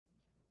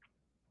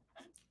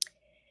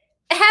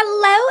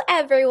Hello,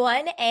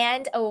 everyone,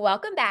 and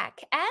welcome back.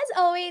 As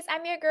always,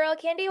 I'm your girl,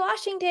 Candy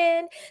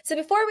Washington. So,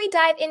 before we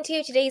dive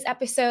into today's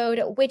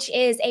episode, which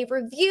is a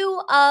review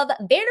of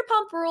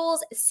Vanderpump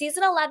Rules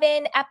Season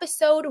 11,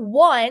 Episode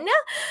 1,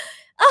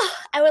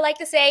 I would like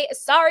to say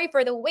sorry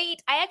for the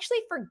wait. I actually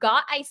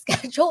forgot I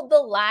scheduled the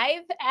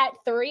live at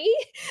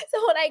 3.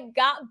 So when I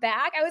got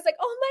back, I was like,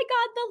 oh my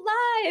God,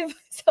 the live.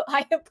 So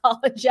I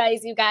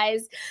apologize, you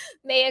guys.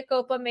 Mea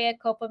culpa, mea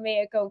culpa,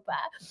 mea culpa.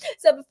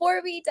 So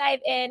before we dive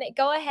in,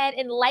 go ahead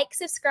and like,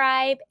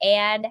 subscribe,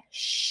 and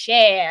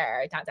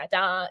share. Dun, dun,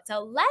 dun.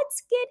 So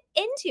let's get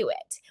into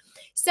it.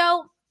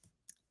 So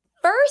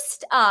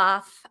first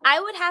off, I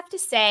would have to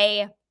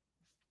say,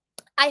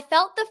 I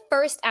felt the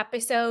first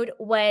episode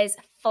was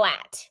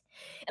flat.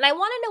 And I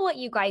want to know what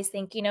you guys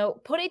think.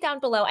 Put it down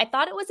below. I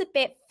thought it was a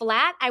bit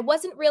flat. I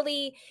wasn't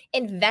really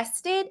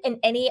invested in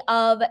any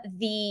of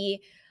the,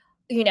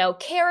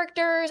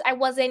 characters. I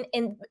wasn't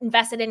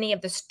invested in any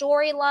of the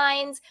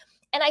storylines.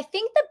 And I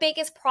think the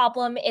biggest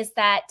problem is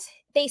that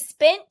they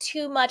spent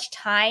too much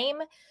time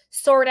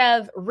sort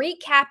of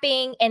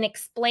recapping and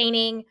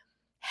explaining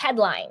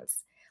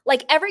headlines.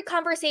 Like every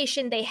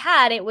conversation they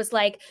had, it was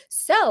like,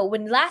 so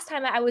when last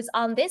time I was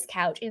on this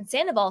couch and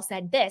Sandoval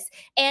said this,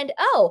 and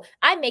oh,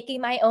 I'm making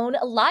my own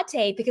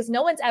latte because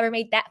no one's ever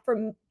made that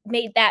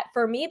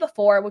for me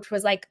before, which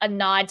was like a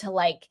nod to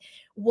like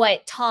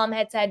what Tom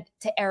had said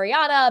to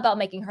Ariana about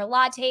making her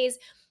lattes.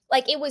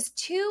 Like it was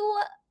too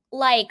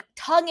like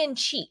tongue in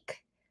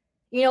cheek.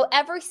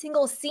 Every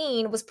single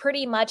scene was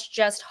pretty much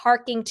just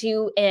harking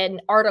to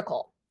an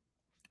article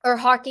or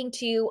harking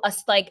to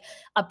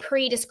a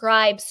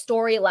pre-described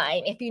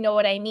storyline, if you know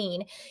what I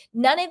mean.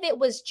 None of it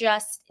was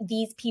just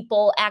these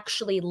people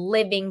actually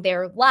living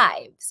their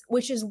lives,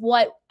 which is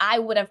what I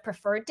would have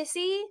preferred to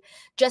see.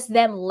 Just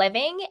them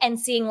living and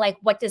seeing like,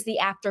 what does the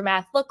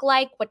aftermath look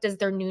like? What does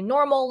their new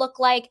normal look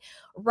like?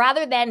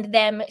 Rather than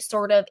them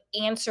sort of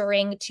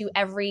answering to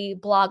every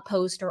blog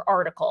post or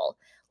article,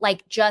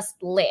 like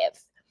just live.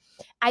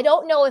 I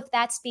don't know if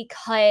that's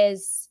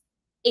because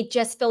it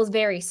just feels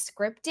very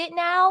scripted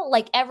now.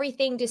 Like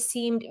everything just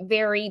seemed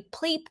very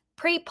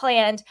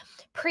pre-planned,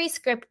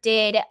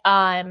 pre-scripted,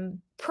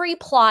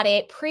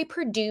 pre-plotted,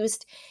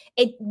 pre-produced.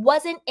 It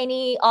wasn't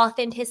any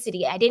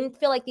authenticity. I didn't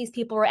feel like these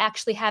people were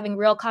actually having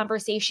real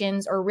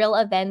conversations or real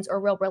events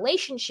or real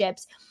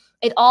relationships.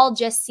 It all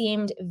just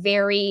seemed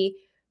very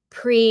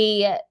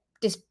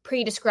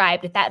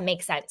pre-described, if that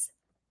makes sense.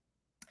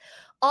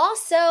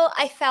 Also,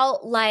 I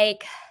felt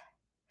like,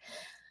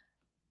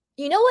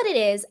 you know what it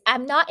is?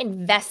 I'm not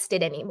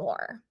invested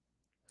anymore.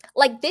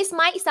 Like, this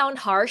might sound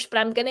harsh, but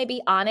I'm going to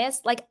be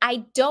honest. Like,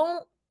 I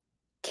don't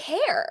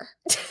care.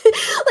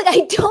 Like,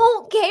 I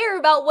don't care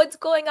about what's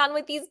going on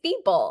with these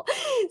people.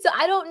 So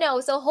I don't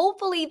know. So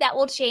hopefully that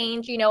will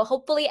change.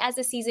 Hopefully as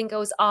the season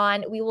goes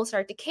on, we will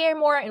start to care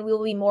more and we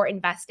will be more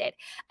invested.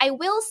 I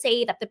will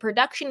say that the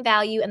production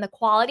value and the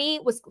quality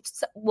was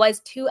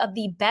two of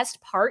the best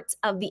parts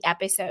of the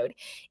episode.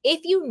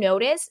 If you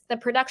notice, the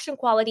production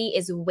quality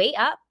is way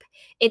up.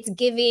 It's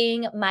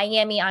giving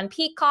Miami on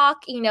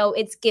Peacock,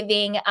 it's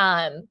giving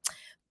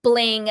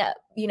Bling,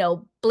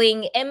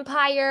 Bling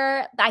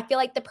Empire. I feel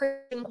like the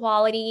production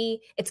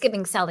quality, it's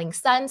giving Selling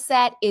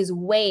Sunset is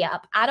way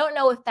up. I don't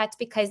know if that's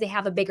because they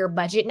have a bigger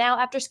budget now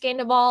after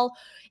Scandival,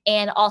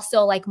 and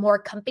also like more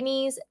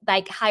companies,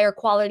 like higher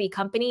quality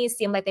companies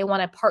seem like they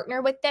want to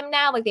partner with them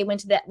now. Like they went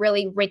to that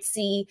really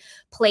ritzy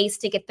place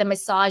to get the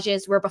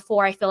massages, where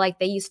before I feel like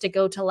they used to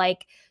go to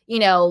like,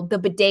 the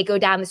bodega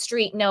down the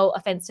street. No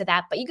offense to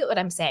that, but you get what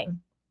I'm saying.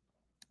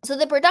 So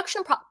the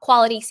production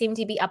quality seemed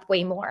to be up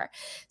way more.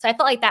 So I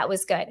felt like that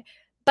was good.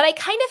 But I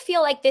kind of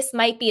feel like this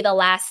might be the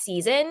last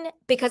season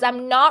because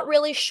I'm not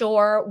really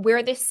sure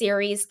where the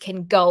series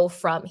can go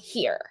from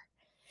here.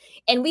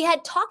 And we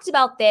had talked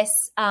about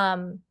this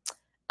a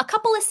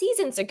couple of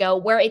seasons ago,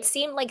 where it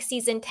seemed like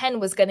season 10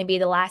 was going to be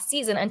the last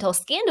season until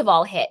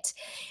Scandival hit.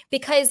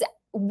 Because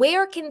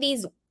where can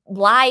these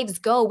lives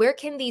go? Where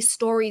can these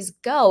stories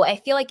go? I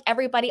feel like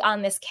everybody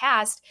on this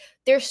cast,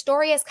 their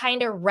story is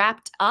kind of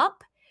wrapped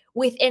up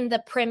within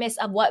the premise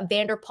of what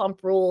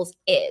Vanderpump Rules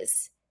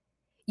is.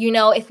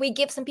 If we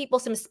give some people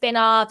some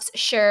spinoffs,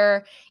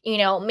 sure,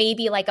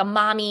 maybe like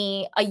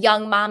a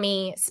young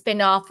mommy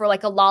spinoff, or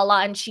like a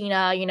Lala and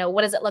Sheena,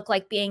 what does it look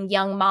like being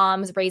young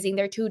moms raising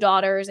their 2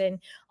 daughters and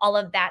all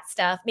of that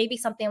stuff? Maybe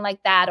something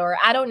like that, or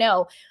I don't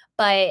know.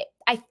 But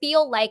I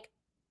feel like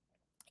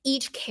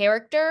each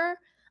character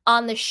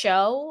on the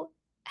show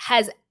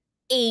has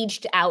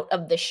aged out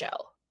of the show,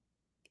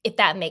 if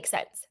that makes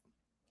sense.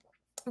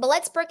 But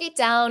let's break it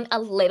down a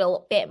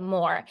little bit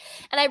more.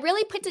 And I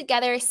really put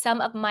together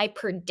some of my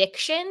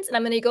predictions, and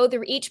I'm going to go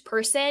through each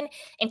person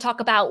and talk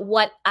about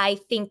what I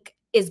think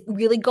is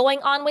really going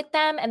on with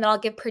them, and then I'll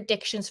give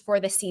predictions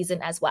for the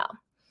season as well.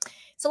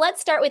 So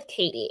let's start with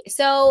Katie.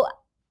 So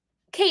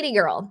Katie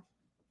girl,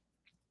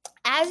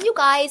 as you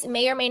guys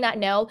may or may not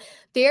know,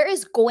 there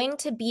is going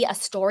to be a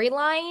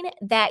storyline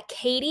that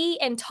Katie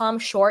and Tom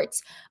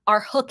Schwartz are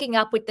hooking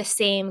up with the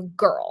same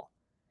girl.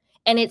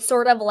 And it's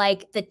sort of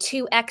like the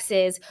two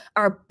exes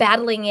are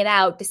battling it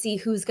out to see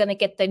who's going to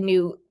get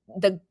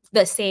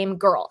the same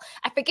girl.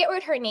 I forget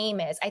what her name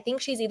is. I think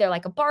she's either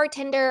like a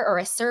bartender or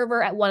a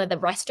server at one of the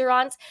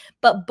restaurants,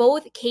 but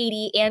both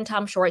Katie and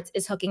Tom Schwartz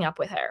is hooking up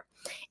with her.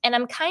 And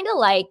I'm kind of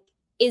like,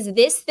 is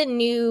this the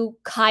new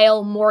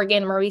Kyle,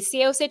 Morgan,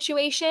 Mauricio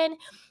situation?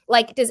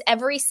 Like, does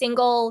every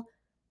single,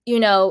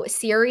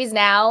 series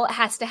now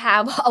has to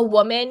have a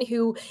woman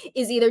who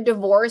is either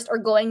divorced or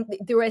going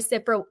through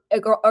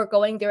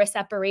a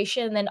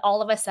separation, and then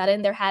all of a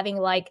sudden they're having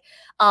like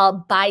a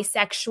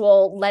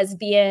bisexual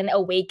lesbian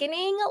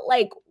awakening?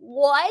 Like,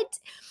 what?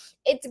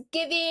 It's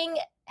giving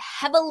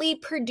heavily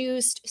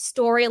produced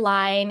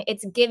storyline.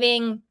 It's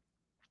giving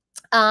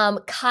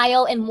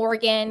Kyle and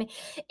Morgan.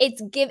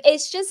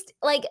 It's just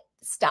like,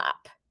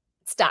 stop.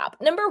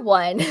 Number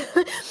one,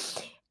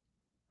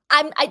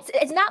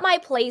 it's not my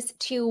place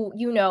to,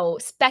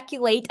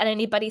 speculate on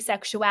anybody's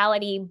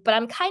sexuality, but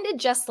I'm kind of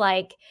just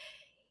like,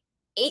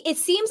 it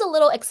seems a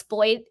little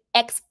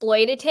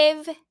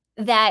exploitative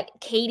that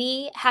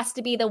Katie has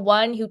to be the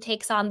one who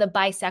takes on the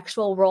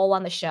bisexual role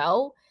on the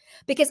show,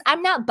 because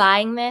I'm not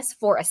buying this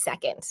for a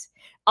second.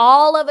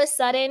 All of a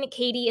sudden,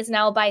 Katie is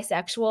now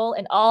bisexual,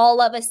 and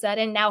all of a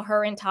sudden now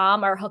her and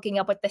Tom are hooking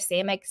up with the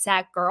same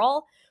exact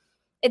girl.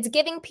 It's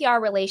giving PR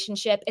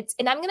relationship.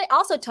 And I'm going to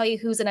also tell you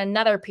who's in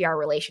another PR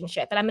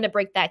relationship, and I'm going to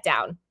break that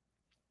down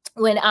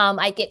when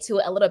I get to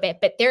it a little bit.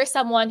 But there's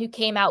someone who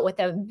came out with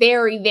a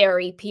very,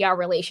 very PR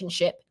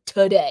relationship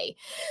today,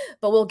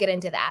 but we'll get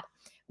into that.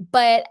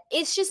 But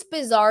it's just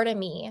bizarre to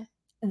me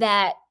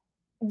that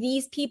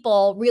these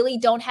people really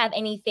don't have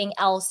anything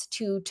else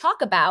to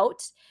talk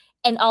about.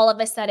 And all of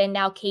a sudden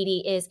now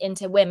Katie is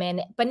into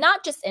women, but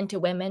not just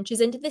into women.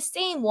 She's into the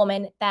same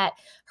woman that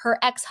her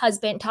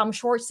ex-husband, Tom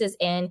Schwartz, is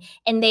in.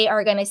 And they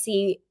are going to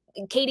see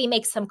Katie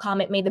make some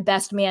comment, may the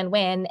best man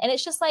win. And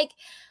it's just like,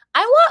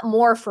 I want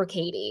more for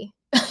Katie.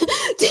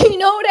 Do you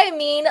know what I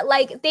mean?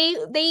 Like, they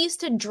used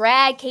to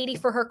drag Katie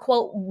for her,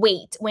 quote,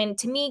 weight, when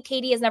to me,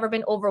 Katie has never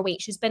been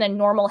overweight. She's been a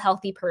normal,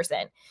 healthy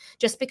person.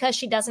 Just because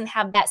she doesn't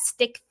have that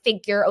stick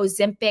figure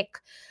Ozempic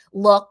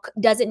look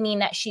doesn't mean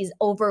that she's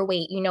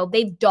overweight.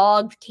 They've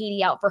dogged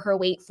Katie out for her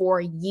weight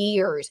for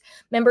years.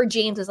 Remember,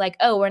 James was like,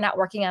 oh, we're not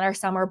working on our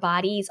summer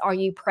bodies. Are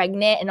you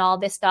pregnant? And all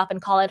this stuff,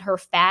 and calling her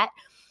fat.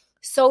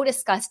 So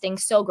disgusting,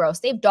 so gross.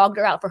 They've dogged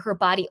her out for her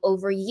body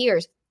over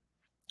years.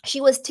 She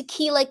was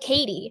Tequila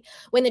Katie,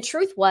 when the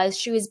truth was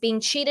she was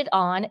being cheated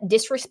on,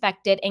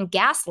 disrespected, and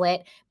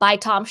gaslit by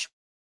Tom Schwartz,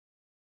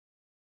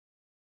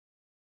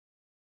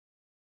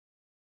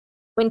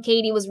 when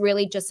Katie was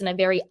really just in a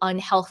very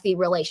unhealthy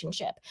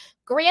relationship.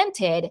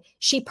 Granted,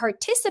 she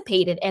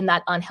participated in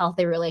that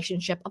unhealthy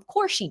relationship. Of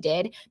course she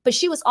did, but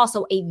she was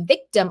also a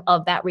victim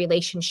of that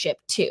relationship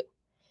too.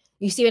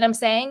 You see what I'm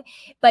saying?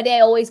 But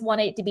I always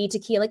wanted it to be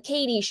Tequila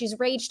Katie. She's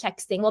rage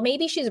texting. Well,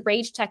 maybe she's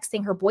rage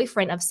texting her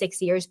boyfriend of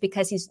 6 years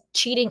because he's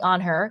cheating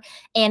on her,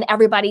 and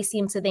everybody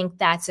seems to think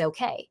that's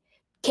okay.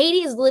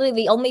 Katie is literally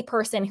the only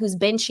person who's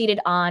been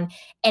cheated on,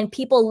 and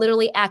people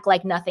literally act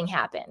like nothing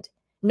happened.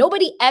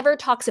 Nobody ever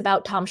talks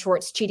about Tom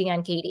Schwartz cheating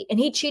on Katie, and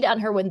he cheated on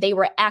her when they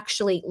were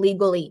actually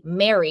legally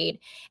married,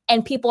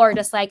 and people are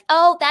just like,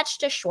 oh, that's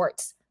just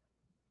Schwartz.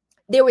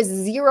 There was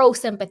zero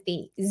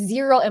sympathy,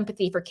 zero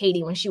empathy for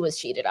Katie when she was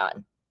cheated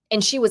on,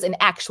 and she was an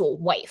actual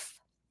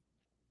wife.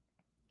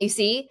 You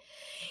see?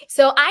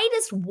 So I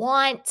just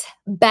want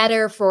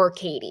better for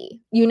Katie.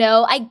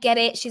 I get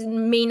it. She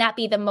may not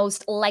be the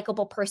most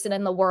likable person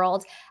in the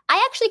world.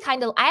 I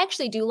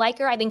actually do like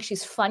her. I think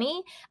she's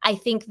funny. I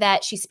think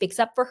that she speaks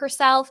up for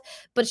herself,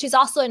 but she's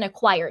also an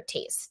acquired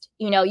taste.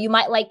 You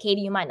might like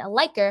Katie, you might not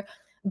like her,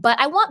 but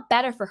I want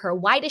better for her.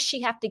 Why does she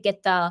have to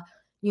get the,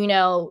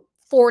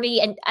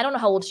 40, and I don't know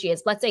how old she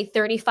is, let's say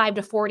 35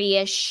 to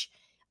 40-ish,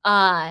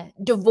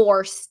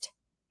 divorced.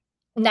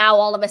 Now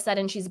all of a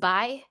sudden she's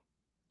bi?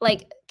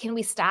 Like, can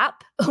we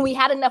stop? We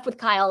had enough with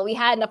Kyle. We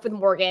had enough with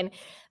Morgan.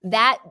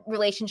 That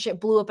relationship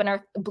blew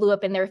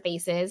up in their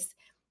faces.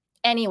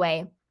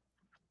 Anyway,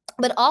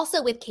 but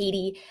also with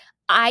Katie,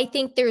 I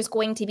think there's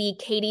going to be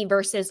Katie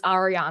versus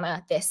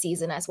Ariana this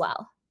season as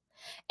well.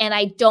 And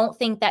I don't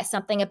think that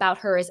something about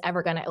her is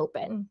ever going to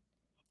open.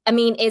 I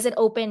mean, is it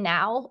open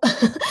now?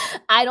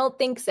 I don't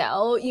think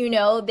so.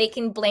 They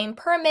can blame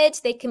permits,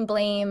 they can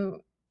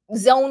blame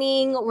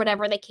zoning,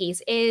 whatever the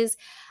case is.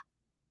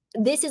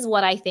 This is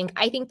what I think.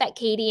 I think that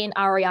Katie and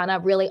Ariana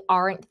really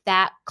aren't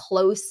that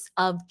close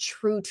of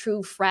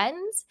true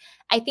friends.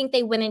 I think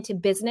they went into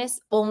business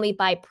only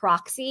by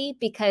proxy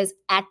because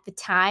at the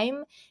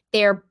time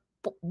their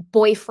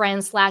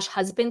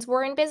boyfriends/husbands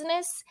were in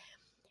business.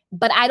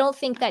 But I don't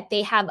think that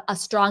they have a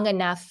strong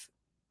enough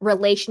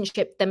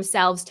relationship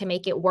themselves to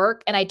make it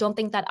work. And I don't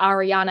think that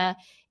Ariana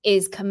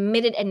is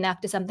committed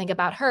enough to something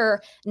about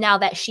her now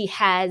that she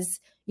has,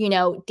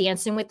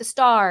 Dancing with the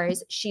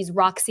Stars. She's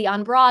Roxy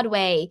on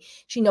Broadway.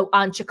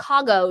 On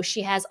Chicago,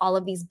 she has all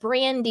of these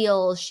brand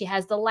deals. She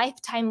has the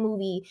Lifetime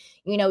movie.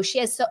 She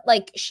has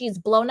she's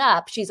blown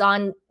up. She's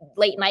on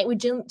Late Night with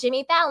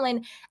Jimmy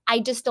Fallon. I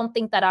just don't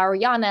think that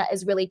Ariana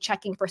is really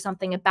checking for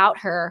something about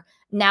her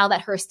now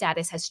that her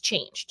status has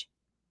changed.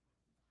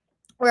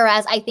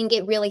 Whereas I think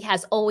it really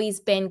has always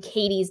been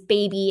Katie's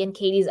baby and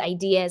Katie's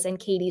ideas and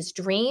Katie's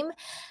dream.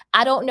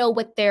 I don't know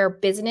what their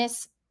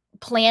business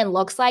plan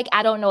looks like.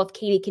 I don't know if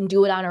Katie can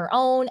do it on her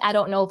own. I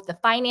don't know if the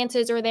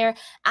finances are there.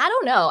 I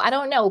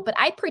don't know. But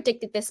I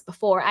predicted this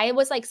before. I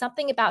was like,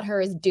 something about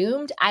her is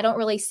doomed. I don't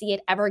really see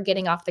it ever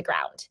getting off the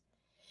ground.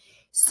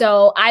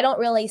 So I don't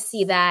really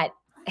see that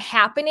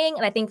happening.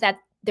 And I think that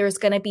there's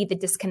going to be the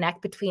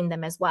disconnect between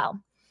them as well.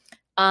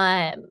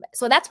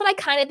 So that's what I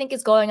kind of think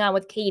is going on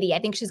with Katie. I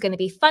think she's going to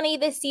be funny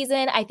this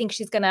season. I think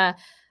she's going to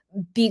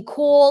be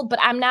cool, but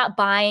I'm not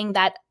buying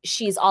that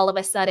she's all of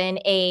a sudden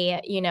a,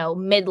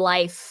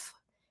 midlife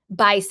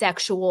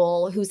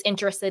bisexual who's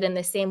interested in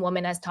the same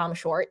woman as Tom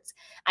Schwartz.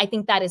 I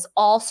think that is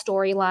all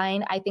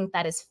storyline. I think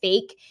that is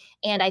fake.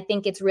 And I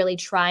think it's really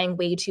trying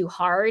way too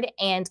hard.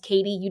 And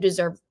Katie, you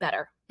deserve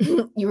better.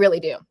 You really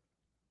do.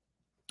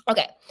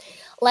 Okay,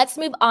 let's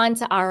move on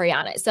to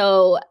Ariana.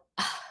 So,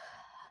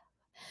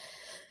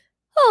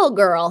 oh,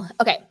 girl.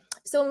 Okay.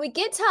 So when we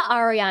get to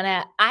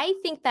Ariana, I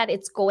think that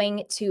it's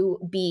going to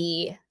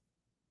be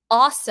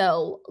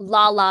also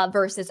Lala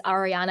versus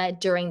Ariana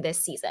during this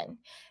season,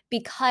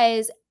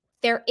 because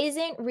there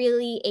isn't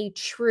really a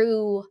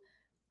true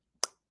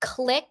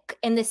click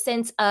in the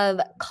sense of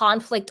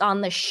conflict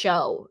on the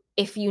show,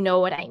 if you know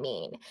what I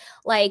mean.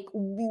 Like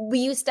we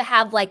used to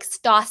have like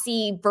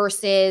Stassi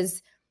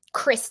versus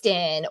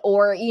Kristen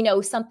or,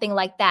 something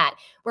like that.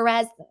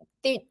 Whereas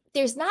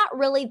there's not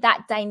really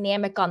that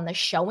dynamic on the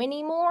show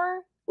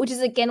anymore, which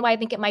is again why I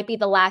think it might be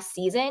the last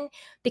season,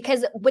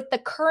 because with the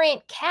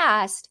current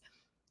cast,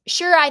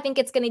 sure, I think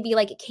it's going to be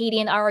like Katie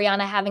and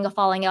Ariana having a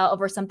falling out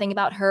over something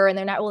about her and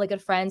they're not really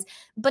good friends,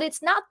 but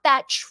it's not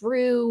that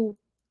true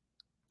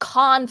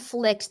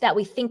conflict that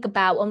we think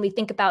about when we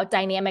think about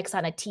dynamics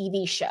on a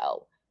TV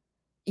show.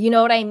 You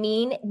know what I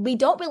mean? We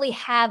don't really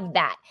have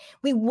that.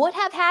 We would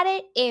have had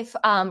it if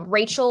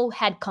Rachel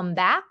had come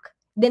back.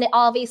 Then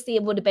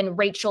it would have been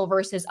Rachel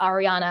versus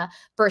Ariana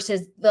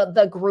versus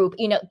the group.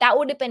 That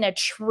would have been a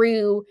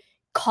true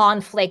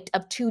conflict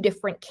of two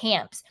different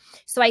camps.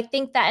 So I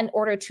think that in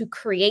order to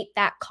create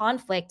that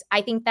conflict,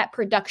 I think that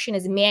production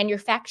is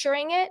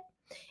manufacturing it.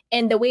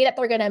 And the way that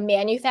they're going to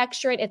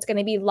manufacture it, it's going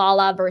to be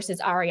Lala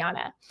versus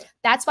Ariana.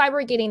 That's why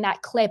we're getting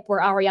that clip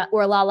where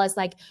Lala's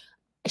like,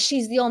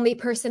 she's the only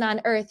person on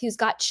earth who's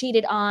got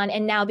cheated on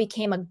and now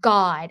became a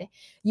god,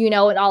 and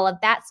all of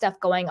that stuff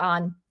going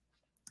on.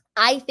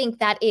 I think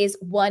that is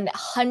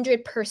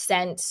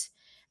 100%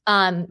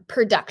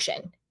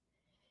 production.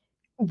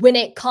 When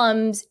it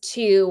comes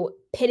to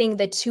pitting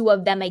the two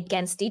of them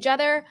against each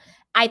other,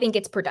 I think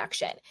it's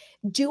production.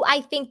 Do I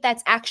think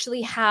that's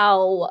actually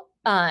how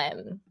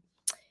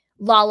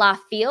Lala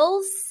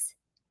feels?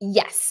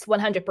 Yes,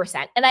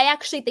 100%. And I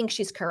actually think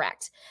she's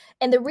correct.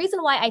 And the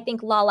reason why I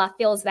think Lala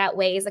feels that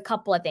way is a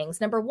couple of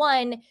things. Number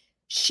one,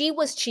 she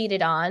was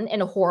cheated on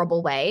in a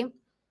horrible way.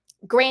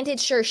 Granted,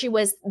 sure, she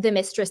was the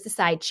mistress, the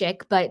side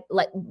chick, but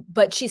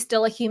she's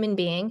still a human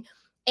being.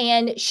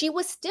 And she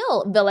was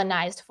still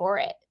villainized for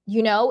it,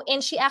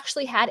 and she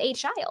actually had a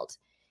child.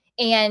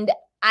 And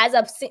as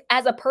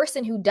a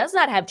person who does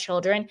not have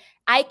children,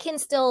 I can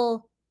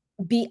still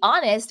be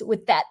honest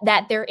with that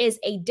there is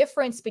a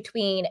difference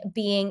between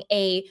being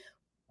a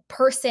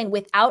person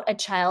without a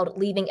child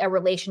leaving a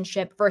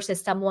relationship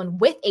versus someone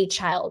with a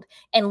child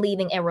and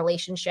leaving a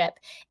relationship.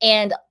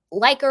 And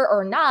like her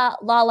or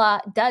not,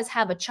 Lala does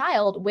have a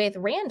child with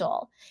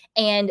Randall.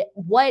 And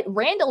what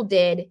Randall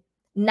did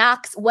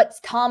knocks what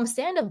Tom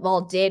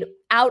Sandoval did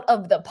out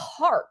of the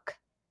park.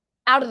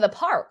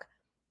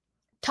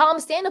 Tom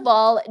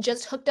Sandoval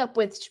just hooked up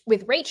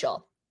with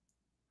Rachel.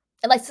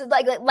 And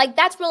like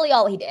that's really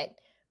all he did.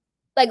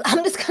 Like,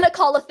 I'm just going to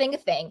call a thing a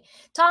thing.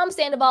 Tom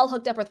Sandoval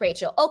hooked up with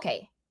Rachel.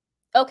 Okay,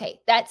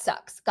 that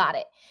sucks. Got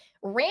it.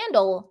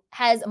 Randall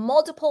has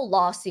multiple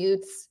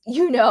lawsuits.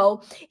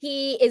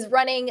 He is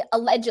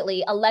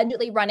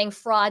allegedly running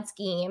fraud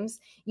schemes,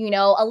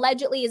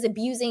 allegedly is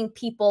abusing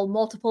people,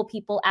 multiple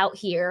people out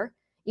here.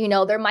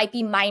 There might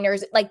be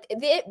minors. Like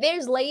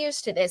there's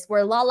layers to this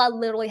where Lala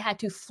literally had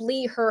to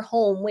flee her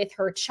home with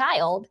her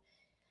child.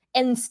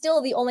 And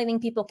still the only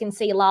thing people can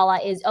say Lala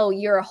is, oh,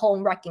 you're a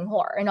home wrecking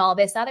whore and all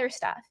this other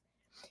stuff.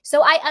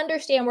 So I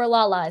understand where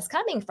Lala is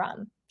coming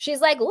from. She's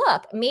like,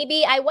 look,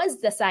 maybe I was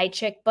the side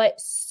chick, but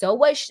so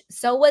was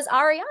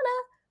Ariana.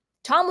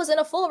 Tom was in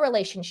a full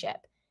relationship.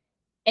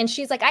 And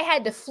she's like, I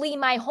had to flee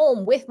my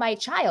home with my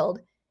child.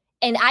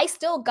 And I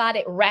still got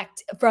it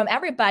wrecked from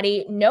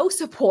everybody. No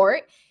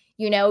support.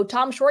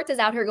 Tom Schwartz is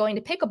out here going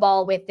to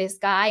pickleball with this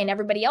guy and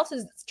everybody else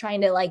is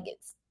trying to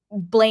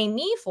blame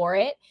me for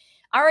it.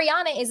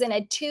 Ariana is in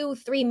a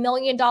 $2-3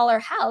 million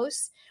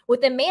house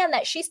with a man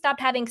that she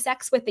stopped having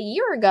sex with a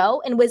year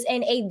ago and was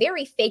in a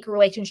very fake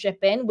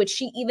relationship in, which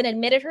she even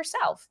admitted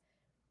herself,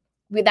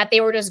 that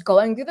they were just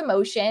going through the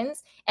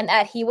motions and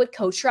that he would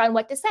coach her on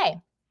what to say.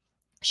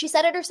 She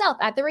said it herself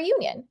at the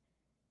reunion.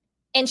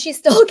 And she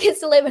still gets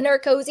to live in her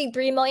cozy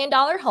 $3 million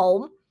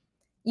home,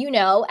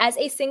 as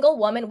a single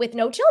woman with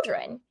no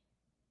children.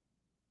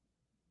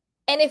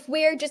 And if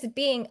we're just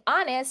being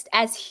honest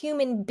as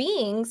human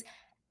beings,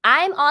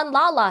 I'm on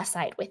Lala's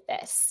side with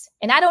this.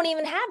 And I don't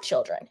even have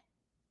children.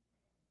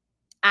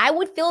 I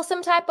would feel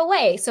some type of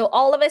way. So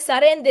all of a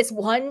sudden, this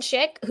one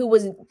chick who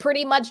was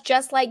pretty much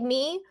just like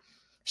me,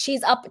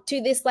 she's up to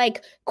this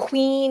like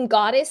queen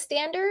goddess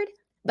standard,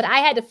 but I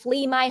had to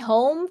flee my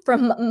home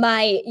from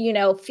my,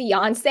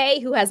 fiance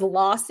who has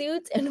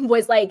lawsuits and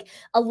was like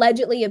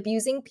allegedly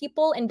abusing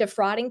people and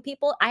defrauding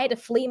people. I had to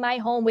flee my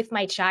home with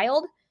my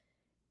child,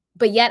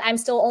 but yet I'm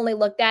still only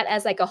looked at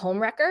as like a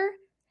homewrecker.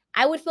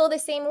 I would feel the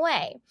same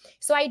way.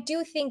 So I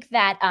do think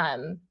that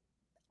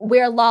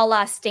where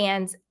Lala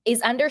stands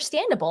is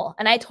understandable.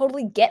 And I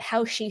totally get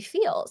how she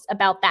feels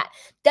about that.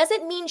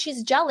 Doesn't mean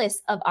she's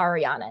jealous of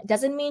Ariana.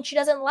 Doesn't mean she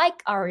doesn't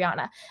like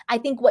Ariana. I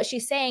think what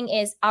she's saying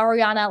is,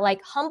 Ariana,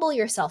 like, humble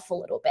yourself a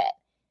little bit.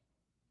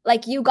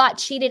 Like, you got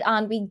cheated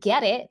on. We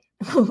get it.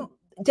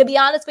 To be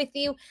honest with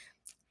you,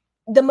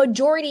 the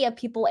majority of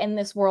people in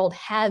this world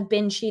have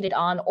been cheated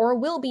on or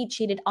will be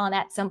cheated on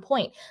at some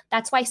point.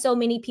 That's why so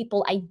many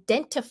people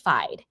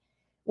identified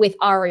with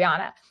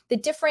Ariana.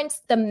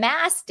 The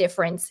mass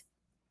difference,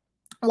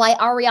 why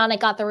Ariana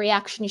got the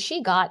reaction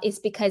she got, is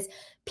because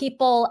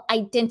people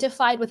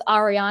identified with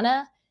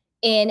Ariana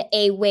in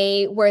a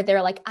way where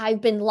they're like,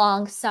 I've been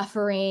long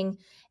suffering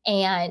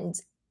and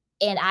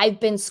I've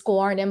been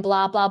scorned and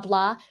blah, blah,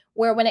 blah.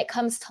 Where when it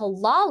comes to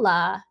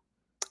Lala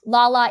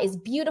is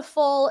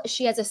beautiful.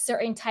 She has a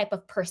certain type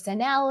of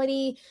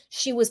personality.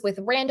 She was with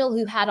Randall,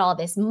 who had all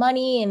this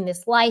money and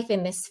this life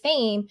and this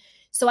fame.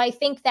 So I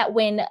think that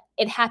when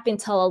it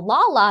happened to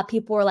Lala,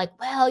 people were like,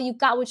 well, you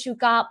got what you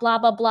got, blah,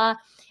 blah, blah.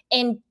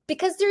 And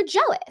because they're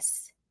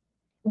jealous.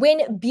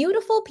 When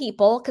beautiful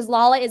people, because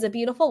Lala is a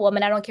beautiful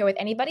woman, I don't care what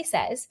anybody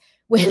says,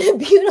 when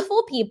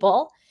beautiful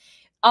people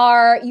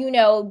are,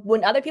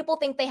 when other people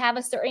think they have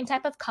a certain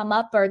type of come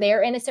up or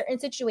they're in a certain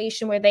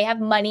situation where they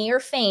have money or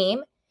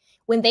fame,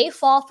 when they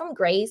fall from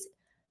grace,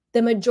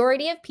 the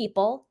majority of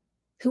people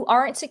who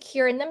aren't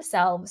secure in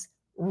themselves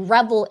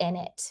revel in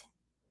it.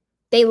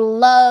 They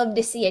love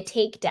to see a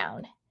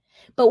takedown.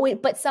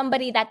 But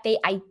somebody that they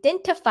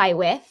identify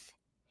with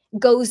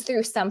goes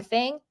through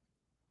something,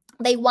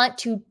 they want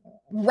to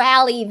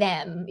rally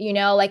them,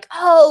 like,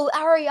 oh,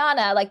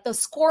 Ariana, like the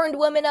scorned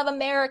woman of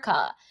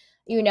America,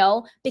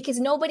 because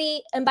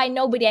nobody, and by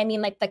nobody, I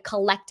mean like the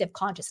collective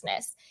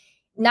consciousness,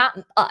 not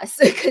us,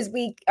 because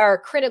we are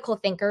critical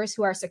thinkers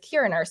who are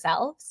secure in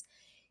ourselves.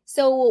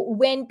 So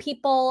when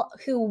people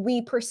who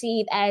we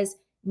perceive as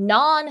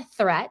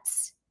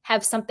non-threats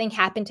have something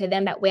happen to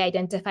them that we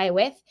identify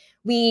with,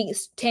 we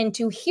tend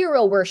to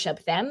hero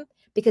worship them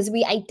because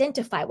we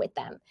identify with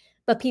them.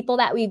 But people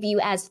that we view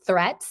as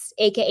threats,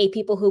 aka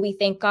people who we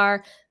think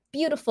are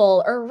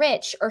beautiful or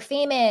rich or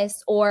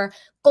famous or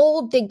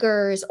gold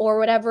diggers or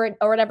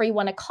whatever you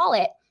want to call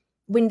it,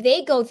 when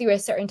they go through a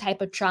certain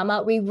type of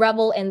trauma, we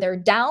revel in their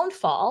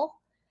downfall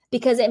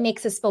because it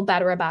makes us feel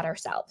better about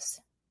ourselves.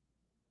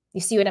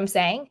 You see what I'm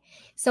saying?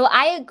 So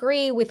I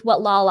agree with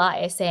what Lala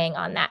is saying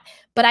on that.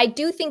 But I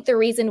do think the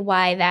reason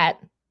why that,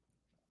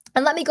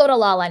 and let me go to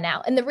Lala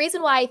now. And the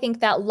reason why I think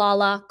that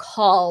Lala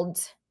called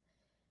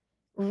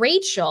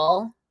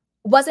Rachel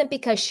wasn't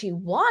because she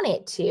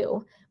wanted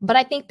to, but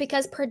I think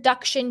because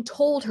production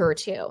told her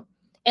to.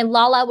 And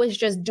Lala was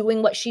just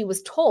doing what she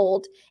was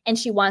told, and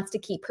she wants to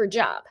keep her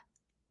job,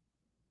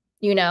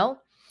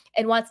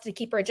 and wants to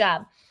keep her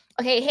job.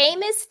 Okay, hey,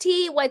 Miss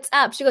T, what's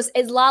up? She goes,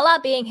 is Lala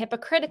being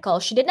hypocritical?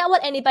 She did not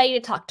want anybody to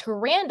talk to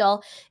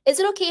Randall. Is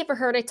it okay for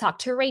her to talk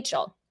to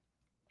Rachel?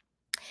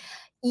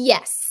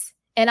 Yes,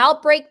 and I'll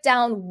break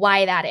down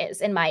why that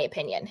is, in my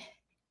opinion.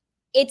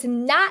 It's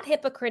not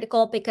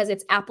hypocritical because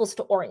it's apples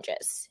to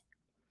oranges.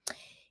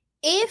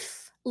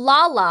 If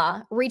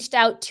Lala reached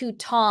out to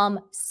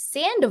Tom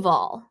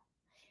Sandoval,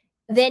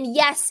 then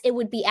yes, it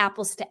would be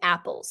apples to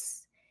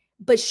apples.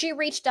 But she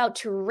reached out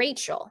to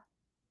Rachel.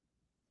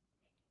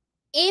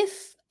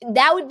 If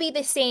that would be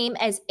the same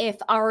as if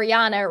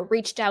Ariana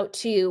reached out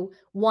to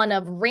one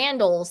of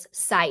Randall's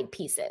side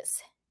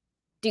pieces.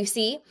 Do you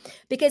see?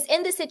 Because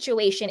in this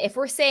situation, if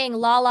we're saying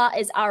Lala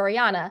is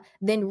Ariana,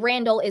 then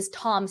Randall is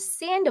Tom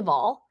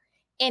Sandoval,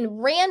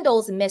 and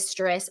Randall's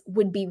mistress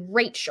would be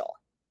Rachel.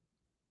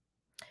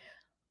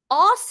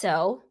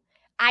 Also,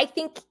 I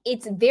think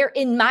it's very,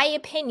 in my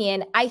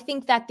opinion, I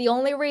think that the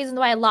only reason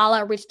why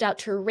Lala reached out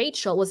to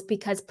Rachel was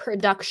because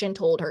production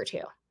told her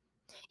to.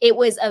 It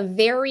was a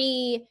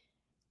very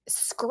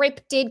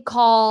scripted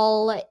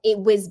call. It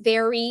was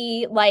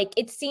very, like,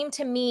 it seemed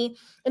to me,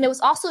 and it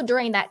was also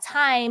during that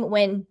time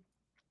when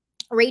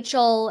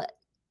Rachel,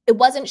 it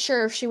wasn't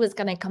sure if she was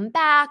going to come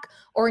back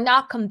or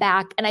not come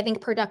back. And I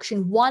think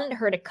production wanted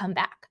her to come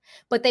back.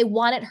 but they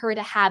wanted her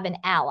to have an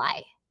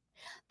ally.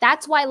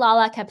 That's why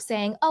Lala kept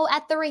saying, oh,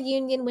 at the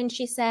reunion when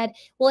she said,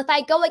 well, if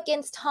I go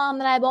against Tom,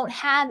 then I won't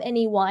have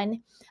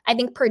anyone. I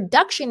think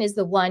production is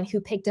the one who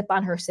picked up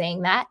on her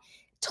saying that,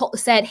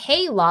 said,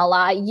 hey,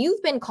 Lala,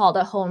 you've been called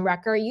a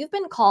homewrecker. You've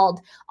been called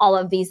all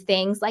of these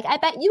things. Like, I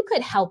bet you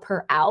could help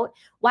her out.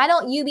 Why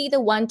don't you be the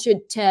one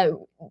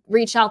to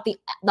reach out the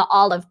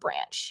olive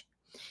branch?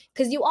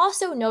 Because you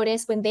also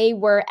notice when they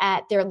were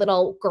at their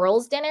little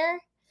girls' dinner,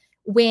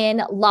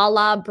 when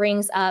Lala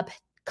brings up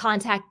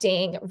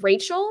contacting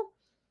Rachel,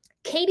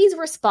 Katie's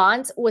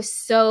response was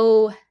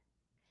so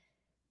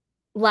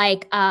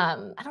like,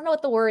 I don't know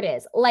what the word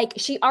is. Like,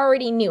 she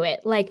already knew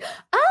it. Like,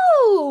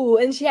 oh,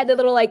 and she had the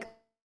little like,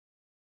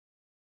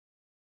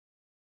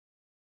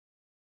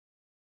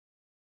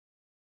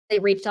 they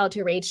reached out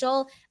to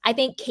Rachel. I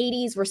think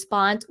Katie's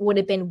response would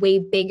have been way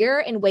bigger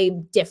and way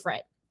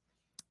different.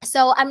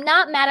 So I'm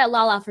not mad at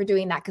Lala for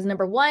doing that because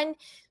number one,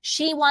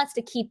 she wants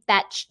to keep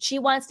that. She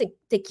wants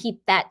to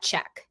keep that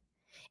check.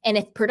 And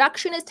if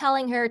production is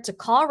telling her to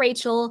call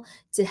Rachel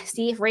to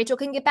see if Rachel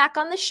can get back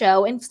on the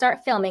show and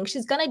start filming,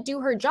 she's going to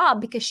do her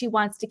job because she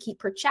wants to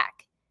keep her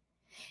check.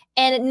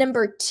 And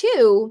number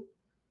two,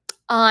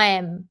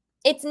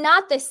 it's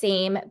not the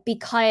same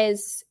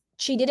because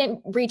she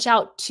didn't reach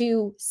out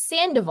to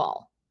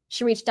Sandoval.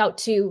 She reached out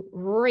to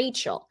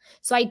Rachel.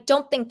 So I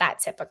don't think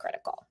that's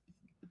hypocritical.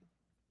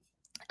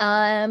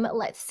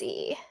 Let's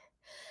see.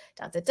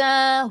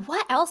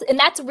 What else? And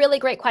that's a really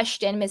great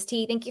question, Ms.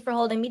 T. Thank you for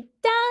holding me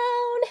down.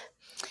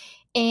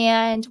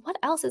 And what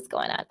else is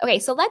going on? Okay,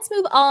 so let's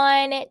move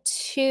on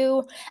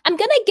to, I'm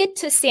going to get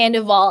to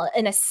Sandoval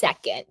in a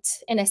second.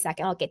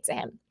 I'll get to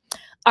him.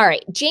 All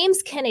right,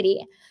 James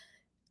Kennedy.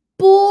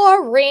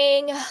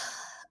 Boring.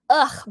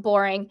 Ugh,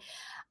 boring.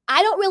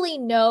 I don't really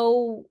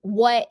know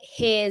what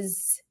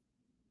his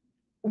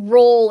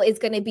role is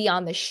going to be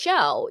on the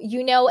show.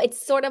 You know,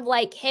 it's sort of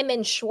like him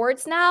and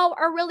Schwartz now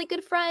are really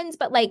good friends,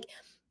 but like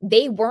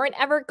they weren't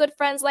ever good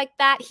friends like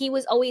that. He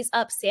was always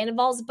up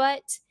Sandoval's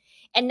butt.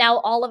 And now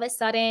all of a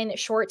sudden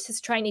Schwartz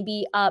is trying to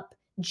be up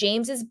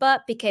James's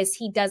butt because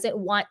he doesn't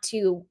want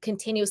to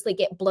continuously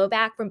get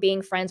blowback from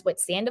being friends with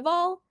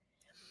Sandoval.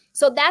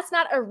 So that's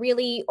not a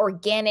really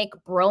organic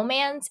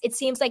bromance. It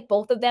seems like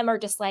both of them are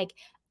just like,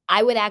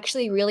 I would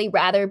actually really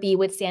rather be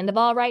with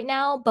Sandoval right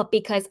now, but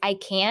because I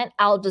can't,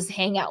 I'll just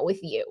hang out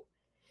with you.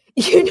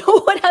 You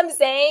know what I'm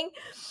saying?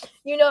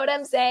 You know what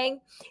I'm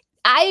saying?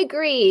 I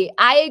agree.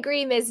 I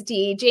agree, Miss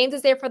D. James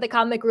is there for the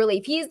comic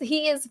relief. He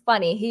is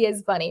funny. He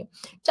is funny.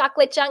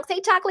 Chocolate Chunks. Hey,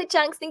 Chocolate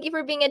Chunks. Thank you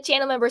for being a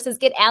channel member. Says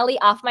get Allie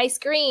off my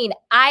screen.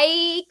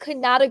 I could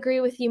not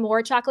agree with you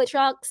more, Chocolate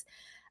Chunks.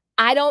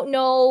 I don't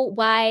know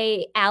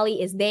why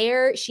Allie is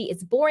there. She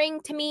is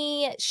boring to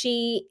me.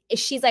 She's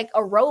like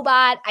a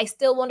robot. I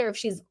still wonder if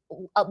she's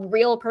a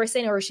real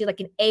person or is she like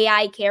an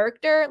AI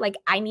character? Like,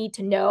 I need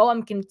to know.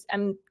 I'm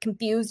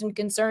confused and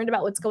concerned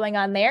about what's going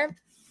on there.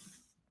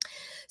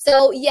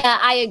 So yeah,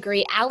 I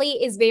agree.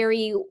 Allie is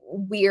very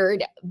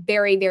weird.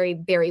 Very, very,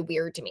 very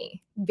weird to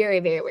me. Very,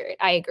 very weird.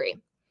 I agree.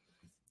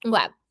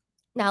 Well,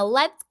 now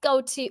let's go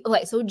to,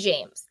 okay, so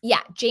James.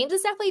 Yeah, James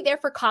is definitely there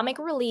for comic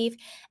relief.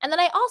 And then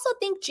I also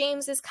think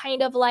James is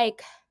kind of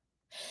like,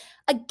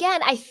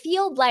 again, I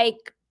feel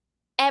like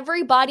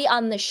everybody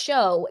on the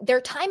show,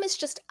 their time is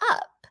just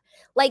up.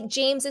 Like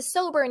James is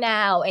sober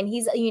now and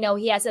he's, you know,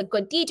 he has a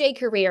good DJ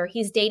career.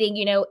 He's dating,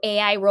 you know,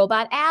 AI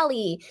robot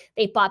Allie.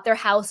 They bought their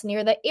house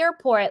near the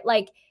airport.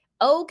 Like,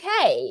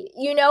 okay,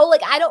 you know,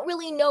 like I don't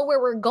really know where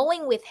we're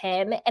going with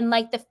him and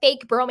like the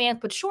fake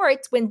bromance with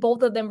Schwartz when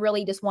both of them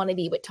really just want to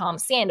be with Tom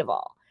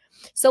Sandoval.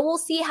 So we'll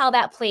see how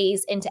that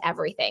plays into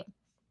everything.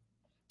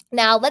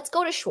 Now let's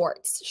go to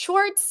Schwartz.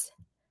 Schwartz,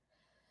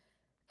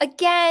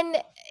 again,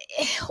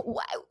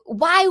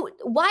 why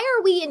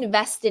are we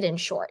invested in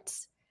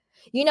Schwartz?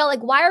 You know,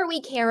 like, why are we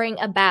caring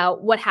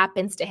about what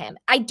happens to him?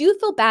 I do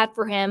feel bad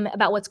for him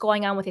about what's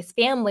going on with his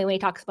family when he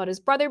talks about his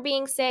brother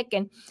being sick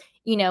and,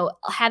 you know,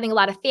 having a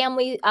lot of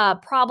family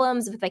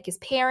problems with like his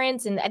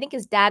parents. And I think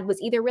his dad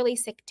was either really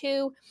sick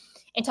too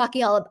and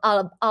talking all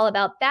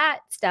about that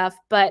stuff.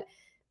 But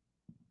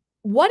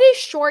what is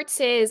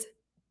Schwartz's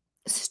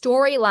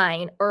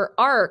storyline or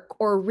arc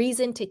or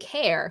reason to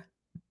care?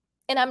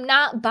 And I'm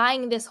not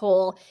buying this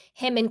whole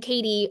him and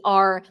Katie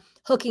are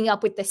hooking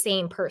up with the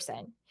same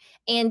person.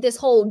 And this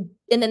whole,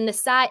 and then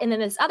this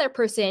other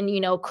person, you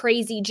know,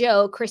 crazy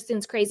Joe,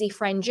 Kristen's crazy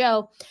friend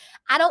Joe,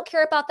 I don't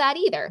care about that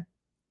either.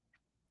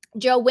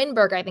 Joe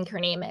Winberg, I think her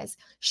name is.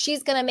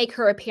 She's going to make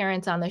her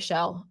appearance on the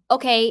show.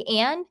 Okay,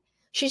 and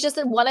she's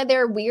just one of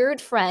their weird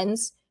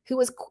friends who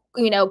was,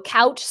 you know,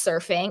 couch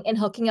surfing and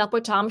hooking up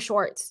with Tom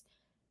Schwartz.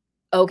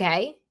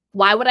 Okay,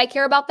 why would I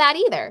care about that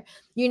either?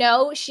 You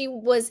know, she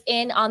was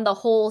in on the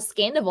whole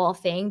Scandival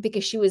thing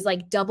because she was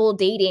like double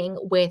dating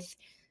with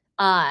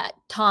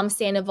Tom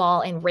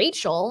Sandoval and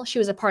Rachel. She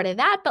was a part of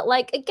that. But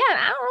like, again,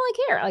 I don't really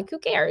care. Like, who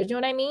cares? You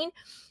know what I mean?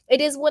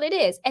 It is what it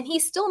is. And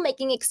he's still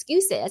making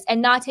excuses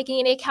and not taking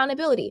any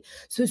accountability.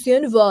 So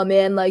Sandoval,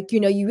 man, like, you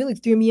know, you really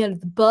threw me under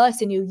the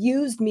bus and you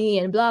used me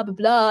and blah, blah,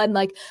 blah. And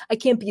like, I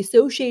can't be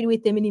associated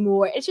with them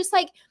anymore. It's just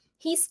like,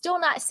 he's still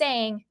not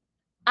saying,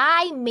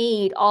 I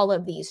made all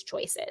of these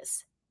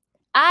choices.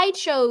 I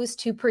chose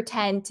to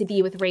pretend to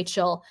be with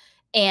Rachel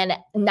and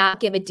not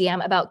give a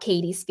damn about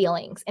Katie's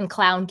feelings and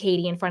clown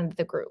Katie in front of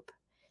the group.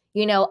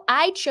 You know,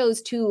 I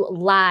chose to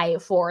lie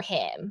for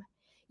him,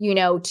 you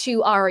know,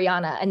 to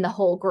Ariana and the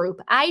whole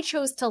group. I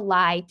chose to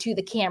lie to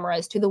the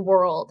cameras, to the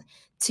world,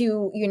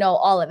 to, you know,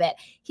 all of it.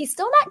 He's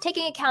still not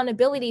taking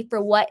accountability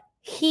for what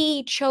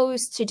he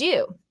chose to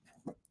do.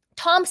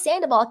 Tom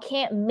Sandoval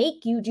can't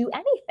make you do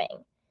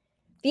anything.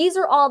 These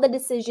are all the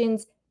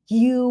decisions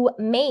you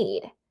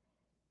made,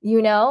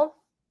 you know?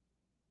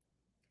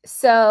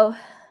 So,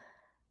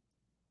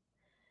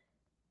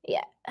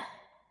 yeah.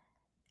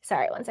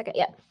 Sorry, one second.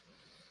 Yeah.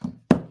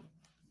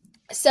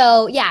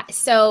 So, yeah.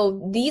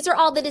 So these are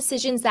all the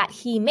decisions that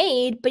he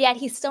made, but yet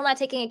he's still not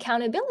taking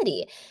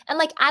accountability. And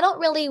like, I don't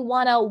really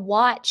want to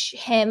watch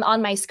him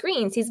on my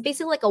screens. He's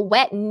basically like a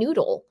wet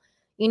noodle.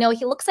 You know,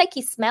 he looks like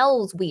he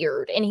smells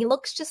weird and he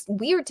looks just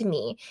weird to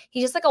me.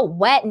 He's just like a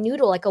wet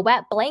noodle, like a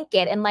wet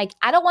blanket. And like,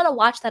 I don't want to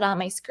watch that on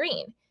my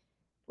screen.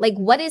 Like,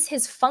 what is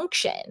his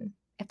function?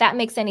 If that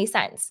makes any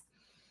sense.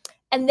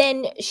 And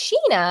then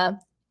Sheena.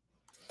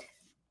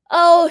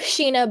 Oh,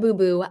 Sheena Boo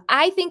Boo.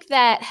 I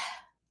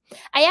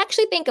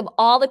actually think of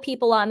all the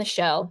people on the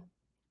show.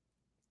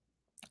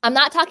 I'm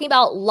not talking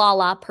about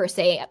Lala per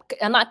se.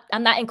 I'm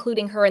not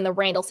including her in the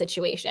Randall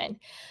situation.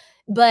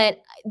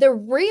 But the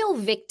real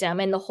victim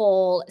in the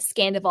whole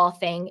Scandival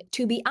thing,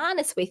 to be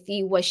honest with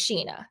you, was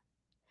Sheena.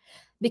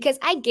 Because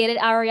I get it,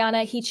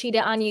 Ariana, he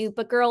cheated on you,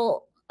 but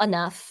girl,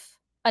 enough.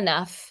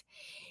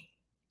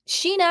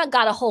 Sheena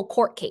got a whole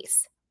court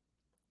case.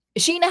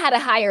 Sheena had to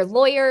hire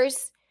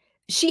lawyers.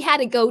 She had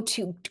to go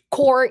to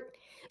court.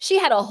 She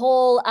had a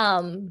whole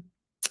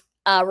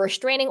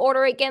restraining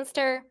order against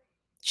her.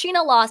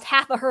 Sheena lost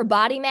half of her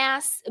body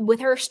mass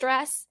with her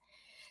stress.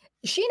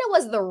 Sheena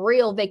was the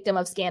real victim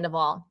of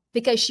Scandival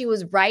because she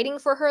was riding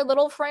for her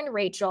little friend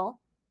Rachel.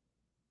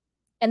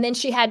 And then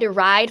she had to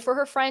ride for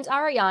her friend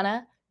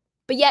Ariana.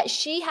 But yet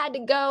she had to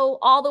go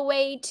all the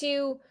way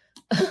to,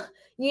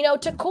 you know,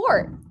 to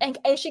court. And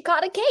she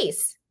caught a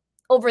case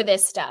over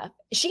this stuff.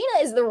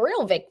 Sheena is the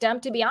real victim,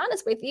 to be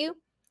honest with you.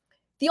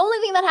 The only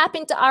thing that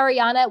happened to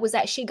Ariana was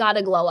that she got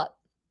a glow up.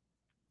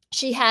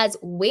 She has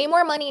way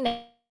more money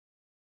now,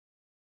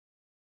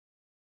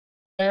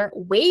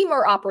 way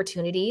more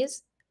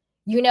opportunities.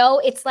 You know,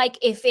 it's like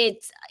if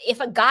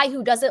a guy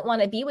who doesn't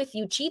want to be with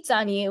you cheats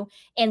on you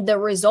and the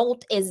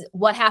result is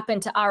what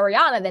happened to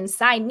Ariana, then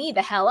sign me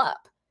the hell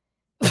up.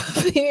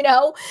 You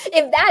know,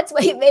 if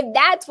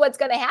that's what's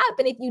going to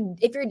happen,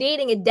 if you're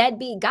dating a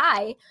deadbeat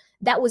guy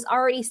that was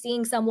already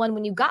seeing someone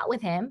when you got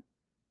with him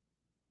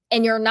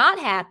and you're not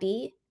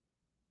happy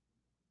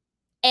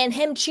and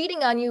him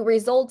cheating on you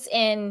results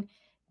in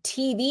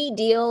TV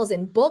deals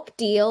and book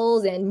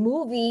deals and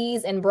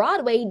movies and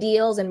Broadway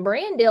deals and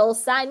brand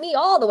deals, sign me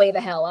all the way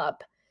the hell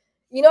up.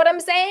 You know what I'm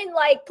saying?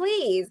 Like,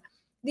 please.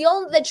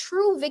 The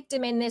true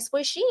victim in this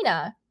was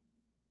Sheena.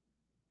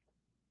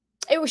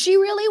 She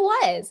really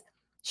was.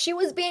 She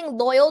was being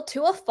loyal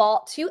to a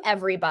fault to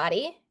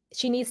everybody.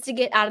 She needs to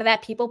get out of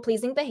that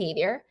people-pleasing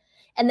behavior.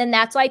 And then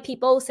that's why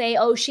people say,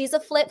 oh, she's a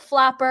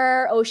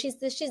flip-flopper. Oh, she's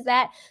this, she's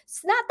that.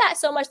 It's not that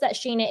so much that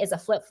Sheena is a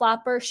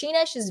flip-flopper.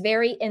 She's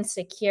very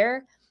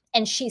insecure.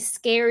 And she's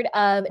scared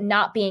of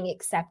not being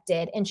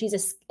accepted. And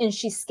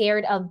she's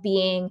scared of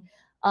being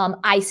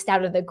iced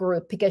out of the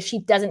group because she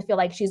doesn't feel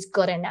like she's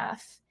good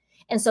enough.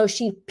 And so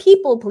she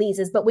people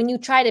pleases. But when you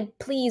try to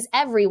please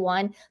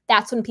everyone,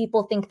 that's when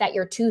people think that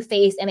you're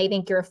two-faced and they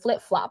think you're a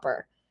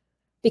flip-flopper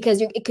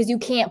because you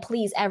can't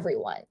please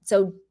everyone.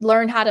 So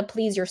learn how to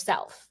please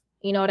yourself.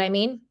 You know what I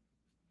mean?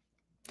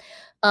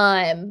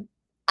 I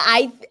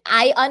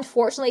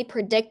unfortunately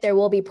predict there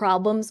will be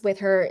problems with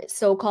her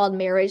so-called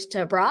marriage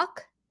to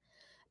Brock.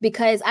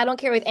 Because I don't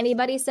care what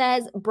anybody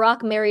says,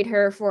 Brock married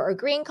her for a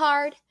green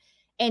card,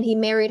 and he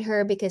married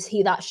her because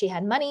he thought she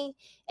had money,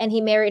 and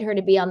he married her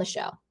to be on the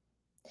show.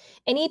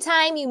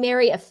 Anytime you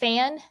marry a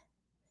fan,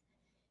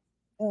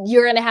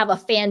 you're going to have a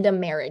fandom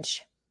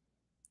marriage.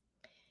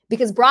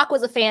 Because Brock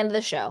was a fan of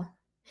the show.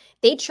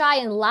 They try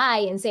and lie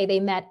and say they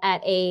met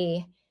at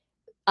a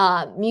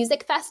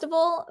music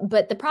festival,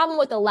 but the problem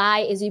with the lie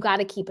is you got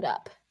to keep it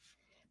up.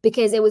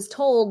 Because it was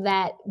told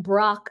that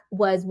Brock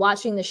was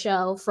watching the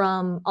show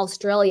from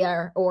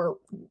Australia or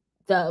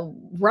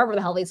wherever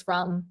the hell he's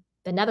from,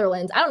 the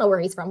Netherlands. I don't know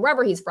where he's from,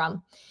 wherever he's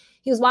from.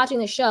 He was watching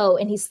the show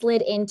and he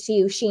slid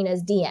into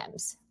Sheena's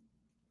DMs.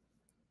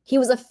 He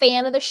was a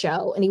fan of the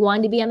show and he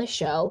wanted to be on the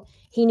show.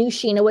 He knew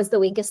Sheena was the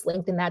weakest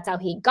link and that's how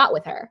he got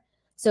with her.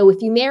 So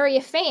if you marry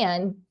a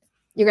fan,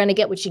 you're going to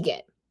get what you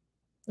get.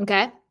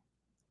 Okay?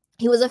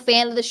 He was a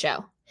fan of the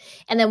show.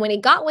 And then when he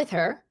got with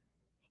her,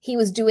 he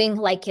was doing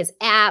like his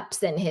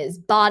apps and his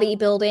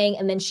bodybuilding.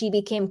 And then she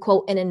became,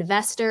 quote, an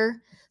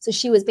investor. So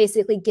she was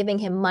basically giving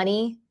him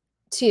money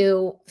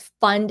to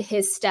fund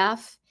his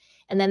stuff.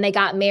 And then they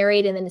got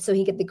married, and then so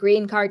he get the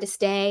green card to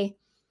stay.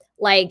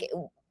 Like,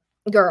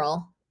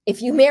 girl,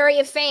 if you marry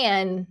a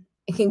fan,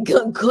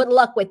 good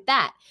luck with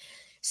that.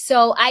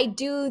 So I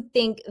do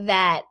think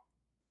that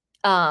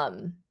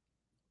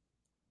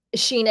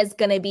Sheena's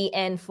going to be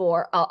in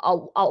for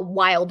a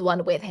wild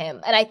one with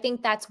him. And I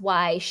think that's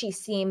why she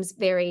seems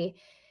very,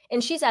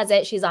 and she says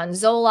it, she's on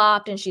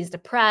Zoloft and she's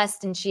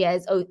depressed and she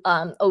has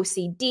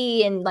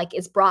OCD and like,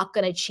 is Brock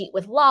going to cheat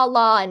with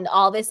Lala and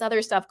all this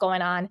other stuff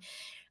going on.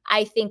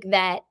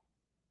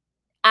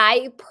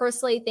 I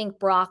personally think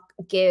Brock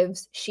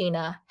gives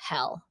Sheena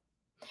hell.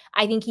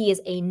 I think he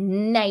is a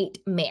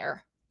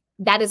nightmare.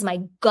 That is my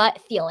gut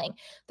feeling.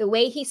 The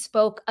way he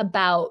spoke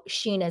about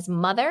Sheena's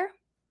mother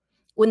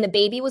when the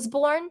baby was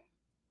born,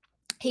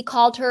 he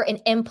called her an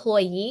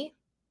employee.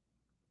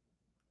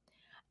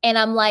 And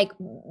I'm like,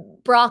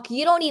 Brock,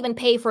 you don't even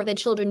pay for the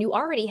children you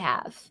already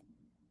have.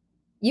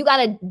 You got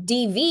a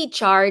DV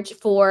charge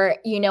for,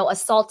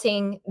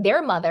 assaulting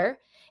their mother,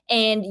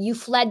 and you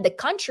fled the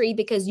country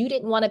because you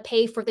didn't want to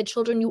pay for the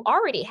children you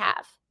already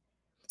have.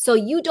 So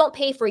you don't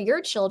pay for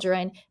your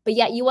children, but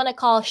yet you want to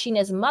call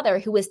Sheena's mother,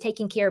 who is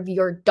taking care of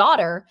your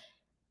daughter,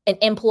 an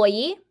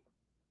employee?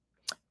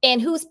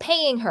 And who's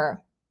paying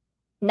her?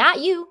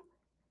 Not you,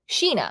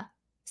 Sheena.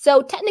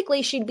 So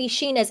technically she'd be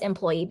Sheena's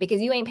employee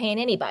because you ain't paying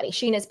anybody.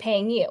 Sheena's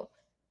paying you.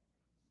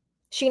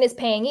 Sheena's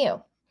paying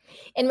you.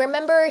 And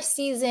remember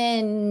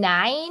season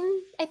 9,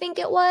 I think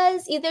it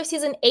was, either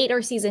season 8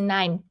 or season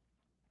 9,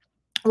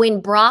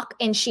 when Brock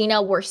and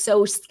Sheena were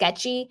so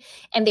sketchy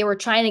and they were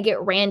trying to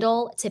get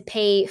Randall to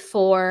pay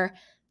for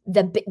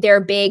their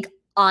big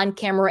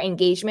on-camera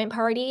engagement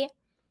party,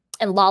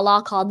 and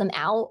Lala called them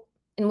out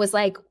and was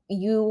like,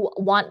 you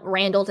want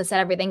Randall to set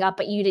everything up,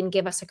 but you didn't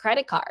give us a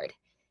credit card.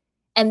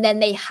 And then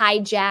they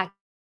hijacked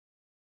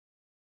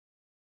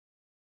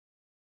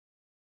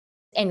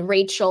and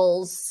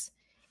Rachel's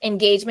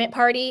engagement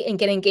party and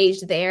get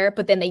engaged there.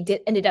 But then they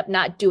ended up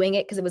not doing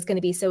it because it was going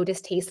to be so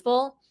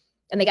distasteful.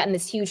 And they got in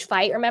this huge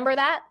fight. Remember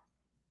that?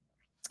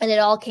 And it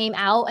all came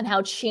out and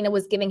how Sheena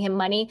was giving him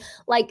money.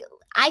 Like,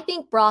 I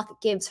think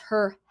Brock gives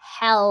her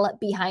hell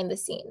behind the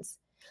scenes.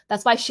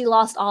 That's why she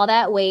lost all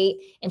that weight,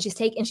 and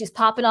she's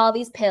popping all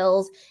these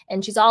pills,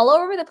 and she's all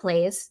over the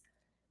place.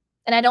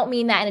 And I don't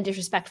mean that in a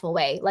disrespectful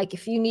way. Like,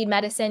 if you need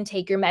medicine,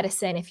 take your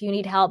medicine. If you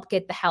need help,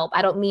 get the help.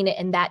 I don't mean it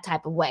in that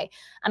type of way.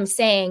 I'm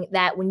saying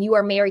that when you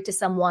are married to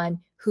someone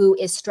who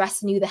is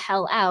stressing you the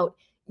hell out,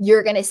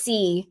 you're going to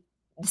see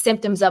the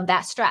symptoms of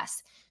that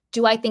stress.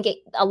 Do I think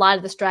a lot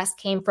of the stress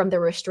came from the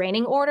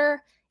restraining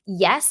order?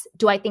 Yes.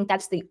 Do I think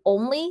that's the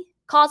only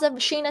cause of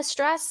Sheena's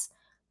stress?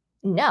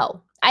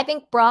 No. I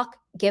think Brock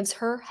gives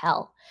her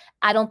hell.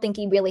 I don't think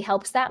he really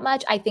helps that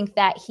much. I think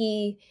that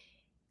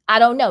I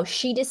don't know.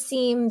 She just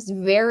seems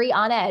very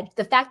on edge.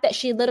 The fact that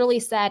she literally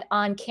said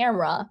on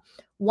camera,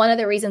 one of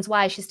the reasons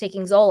why she's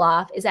taking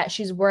Zoloft is that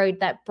she's worried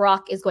that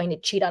Brock is going to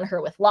cheat on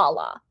her with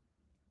Lala.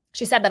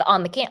 She said that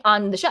on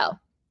the show.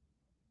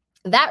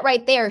 That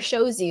right there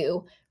shows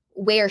you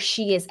where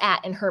she is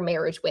at in her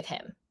marriage with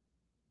him.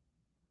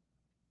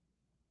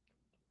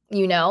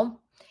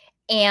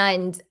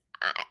 And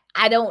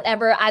I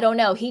don't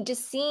know. He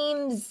just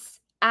seems,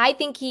 I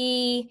think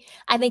he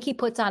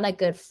puts on a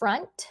good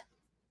front.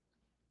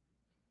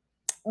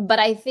 But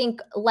I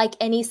think like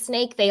any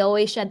snake, they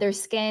always shed their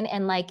skin.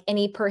 And like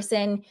any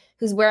person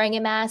who's wearing a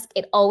mask,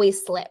 it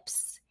always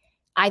slips.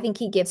 I think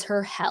he gives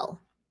her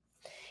hell.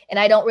 And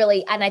I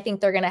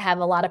think they're going to have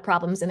a lot of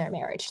problems in their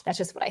marriage. That's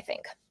just what I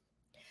think.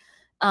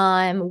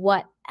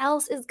 What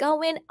else is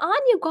going on,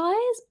 you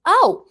guys?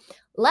 Oh,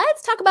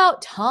 let's talk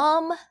about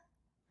Tom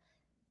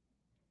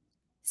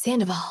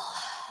Sandoval.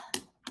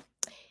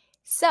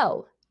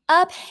 So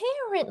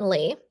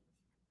apparently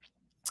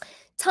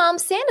Tom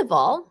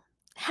Sandoval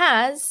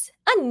has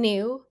a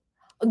new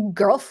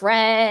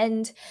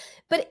girlfriend.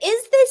 But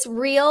is this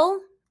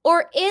real,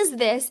 or is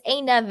this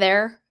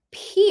another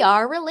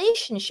PR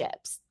relationship?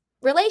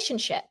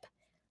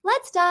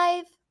 Let's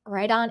dive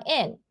right on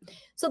in.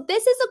 So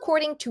this is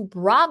according to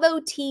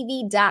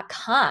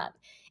BravoTV.com.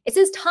 It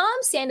says Tom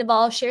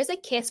Sandoval shares a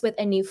kiss with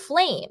a new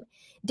flame.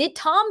 Did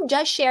Tom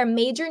just share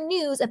major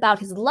news about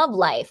his love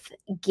life?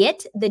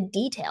 Get the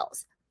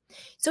details.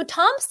 So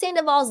Tom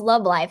Sandoval's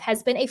love life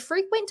has been a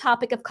frequent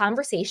topic of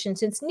conversation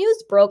since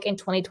news broke in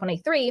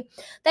 2023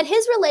 that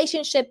his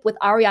relationship with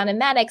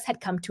Ariana Madix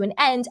had come to an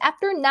end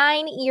after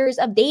 9 years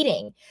of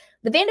dating.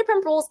 The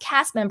Vanderpump Rules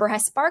cast member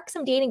has sparked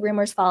some dating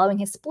rumors following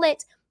his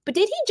split, but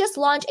did he just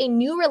launch a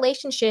new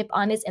relationship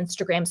on his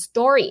Instagram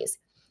stories?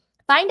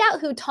 Find out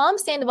who Tom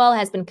Sandoval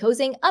has been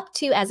cozying up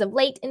to as of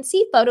late and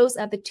see photos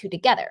of the two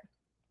together.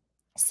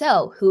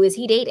 So, who is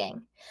he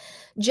dating?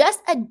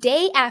 Just a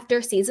day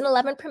after season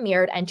 11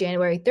 premiered on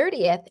January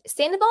 30th,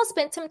 Sandoval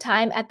spent some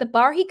time at the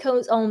bar he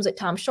co-owns with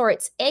Tom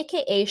Shorts,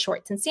 aka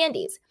Shorts and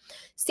Sandy's.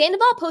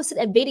 Sandoval posted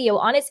a video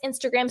on his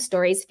Instagram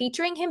stories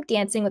featuring him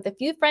dancing with a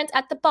few friends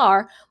at the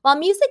bar while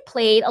music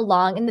played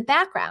along in the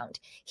background.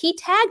 He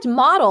tagged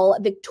model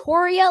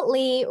Victoria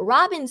Lee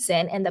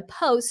Robinson in the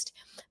post,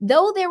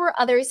 though there were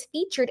others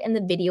featured in the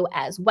video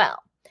as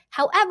well.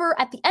 However,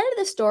 at the end of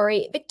the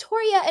story,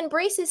 Victoria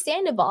embraces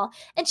Sandoval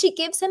and she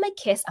gives him a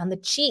kiss on the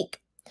cheek.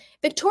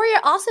 Victoria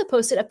also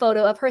posted a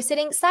photo of her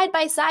sitting side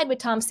by side with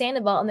Tom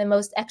Sandoval and the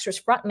Most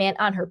Extras frontman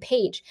on her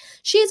page.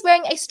 She is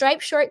wearing a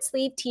striped short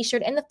sleeve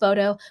t-shirt in the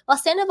photo, while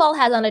Sandoval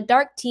has on a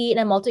dark tee and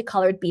a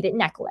multicolored beaded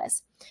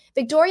necklace.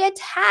 Victoria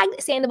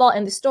tagged Sandoval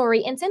in the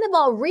story, and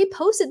Sandoval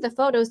reposted the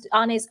photos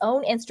on his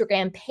own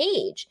Instagram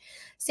page.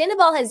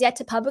 Sandoval has yet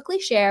to publicly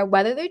share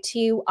whether the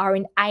two are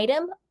an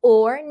item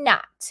or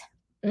not.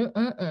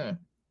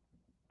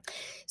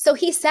 So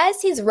he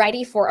says he's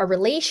ready for a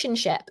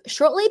relationship.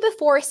 Shortly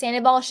before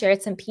Sandoval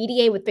shared some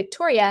PDA with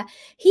Victoria,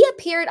 he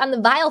appeared on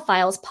the Viall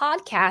Files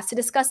podcast to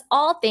discuss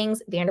all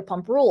things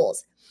Vanderpump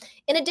Rules.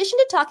 In addition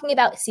to talking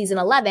about season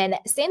 11,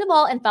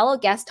 Sandoval and fellow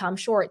guest Tom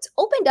Schwartz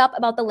opened up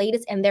about the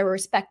latest in their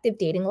respective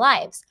dating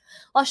lives.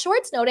 While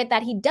Schwartz noted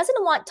that he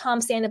doesn't want Tom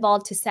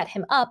Sandoval to set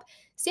him up,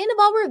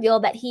 Sandoval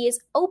revealed that he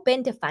is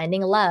open to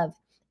finding love.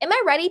 Am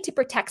I ready to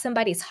protect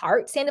somebody's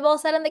heart? Sandoval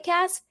said on the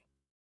cast.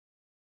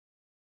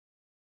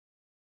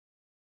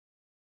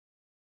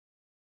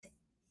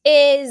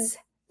 Is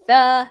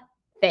the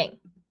thing.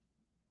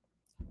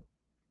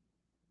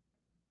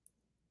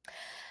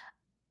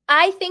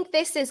 I think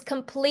this is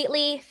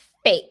completely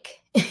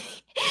fake.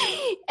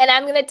 And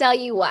I'm going to tell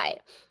you why.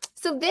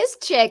 So this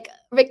chick,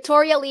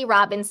 Victoria Lee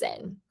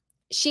Robinson,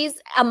 she's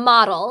a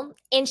model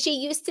and she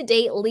used to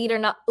date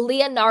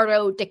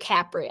Leonardo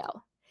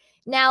DiCaprio.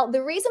 Now,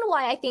 the reason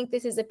why I think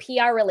this is a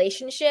PR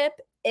relationship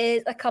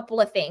is a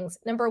couple of things.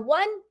 Number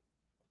one,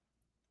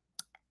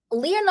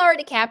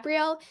 Leonardo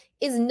DiCaprio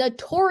is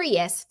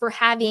notorious for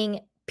having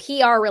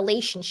PR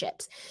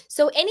relationships.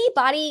 So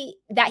anybody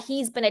that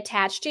he's been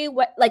attached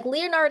to, like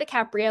Leonardo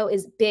DiCaprio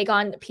is big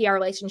on PR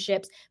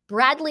relationships.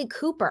 Bradley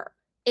Cooper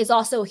is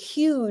also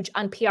huge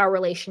on PR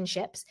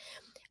relationships.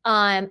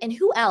 And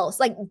who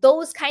else? Like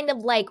those kind of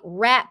like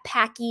rat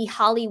packy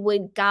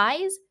Hollywood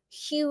guys,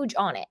 huge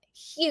on it,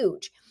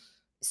 huge.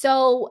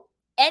 So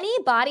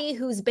anybody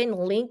who's been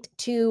linked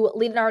to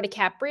Leonardo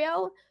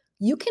DiCaprio,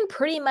 you can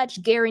pretty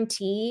much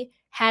guarantee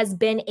has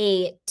been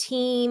a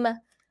team,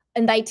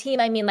 and by team,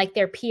 I mean like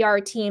their PR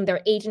team, their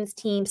agents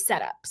team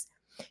setups.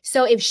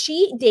 So if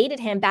she dated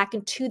him back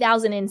in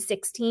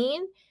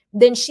 2016,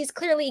 then she's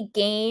clearly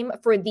game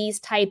for these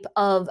type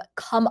of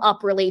come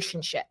up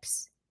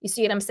relationships. You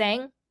see what I'm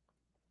saying?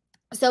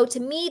 So to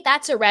me,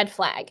 that's a red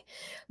flag.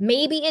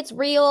 Maybe it's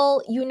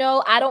real, you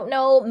know, I don't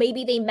know.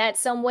 Maybe they met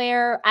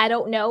somewhere, I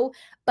don't know.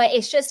 But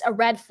it's just a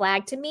red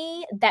flag to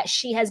me that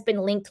she has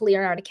been linked to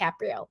Leonardo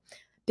DiCaprio.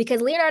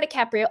 Because Leonardo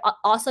DiCaprio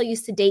also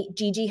used to date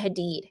Gigi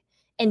Hadid.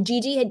 And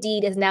Gigi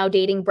Hadid is now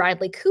dating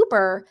Bradley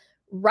Cooper,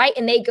 right?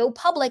 And they go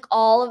public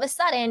all of a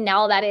sudden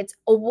now that it's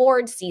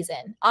award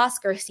season,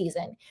 Oscar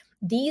season.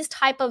 These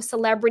type of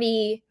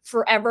celebrity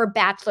forever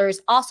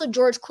bachelors, also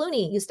George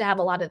Clooney used to have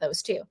a lot of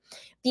those too.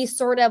 These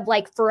sort of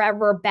like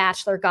forever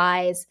bachelor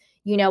guys,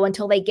 you know,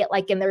 until they get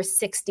like in their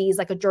 60s,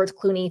 like a George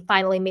Clooney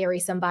finally marry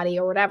somebody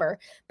or whatever.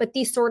 But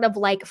these sort of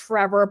like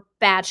forever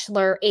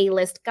bachelor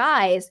A-list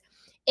guys,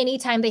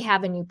 anytime they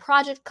have a new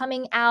project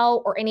coming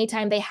out or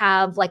anytime they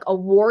have like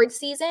award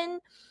season,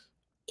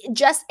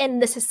 just in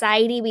the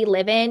society we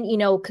live in, you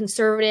know,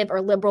 conservative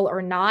or liberal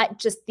or not,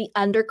 just the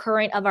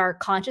undercurrent of our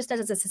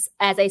consciousness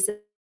as a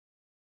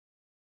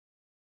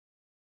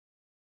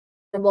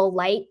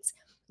light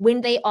when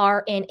they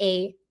are in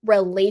a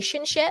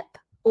relationship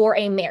or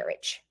a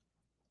marriage.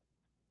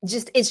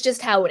 It's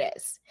just how it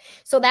is.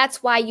 So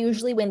that's why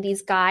usually when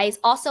these guys,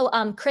 also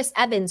Chris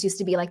Evans used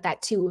to be like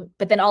that too,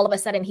 but then all of a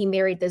sudden he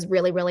married this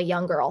really, really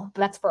young girl. But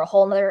that's for a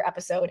whole nother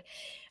episode.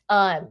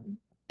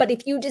 But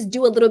if you just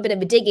do a little bit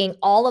of a digging,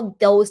 all of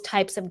those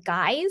types of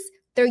guys,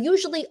 they're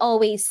usually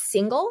always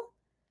single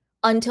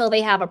until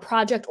they have a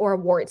project or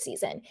award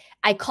season.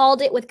 I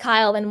called it with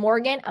Kyle and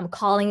Morgan. I'm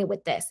calling it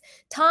with this.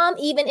 Tom,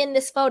 even in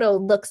this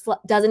photo,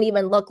 doesn't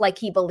even look like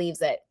he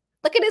believes it.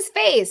 Look at his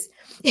face.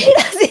 He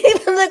doesn't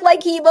even look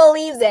like he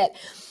believes it.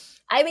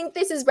 I think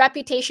this is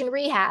reputation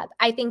rehab.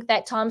 I think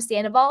that Tom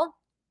Sandoval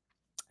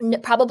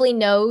probably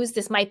knows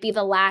this might be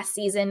the last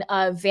season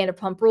of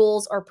Vanderpump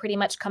Rules or pretty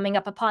much coming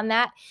up upon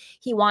that.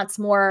 He wants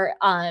more,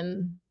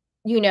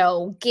 you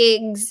know,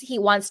 gigs. He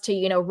wants to,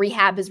 you know,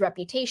 rehab his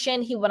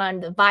reputation. He went on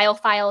the Viall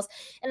Files,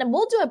 and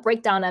we'll do a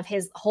breakdown of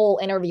his whole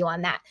interview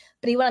on that.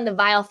 But he went on the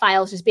Viall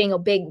Files just being a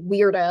big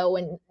weirdo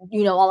and,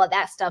 you know, all of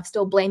that stuff,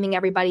 still blaming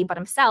everybody but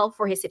himself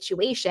for his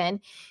situation.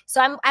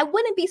 So I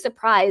wouldn't be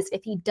surprised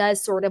if he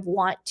does sort of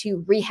want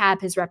to rehab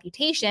his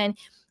reputation.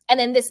 And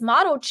then this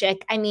model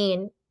chick, I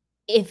mean,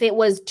 if it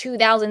was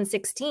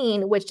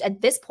 2016, which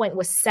at this point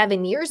was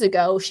 7 years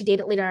ago, she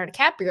dated Leonardo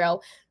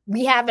DiCaprio.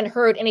 We haven't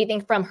heard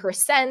anything from her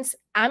since.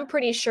 I'm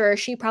pretty sure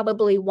she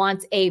probably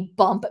wants a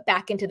bump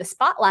back into the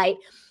spotlight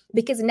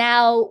because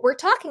now we're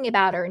talking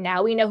about her.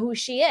 Now we know who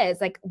she is.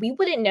 Like, we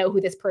wouldn't know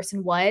who this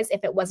person was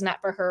if it was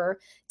not for her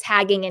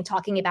tagging and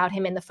talking about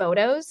him in the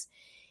photos.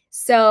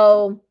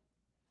 So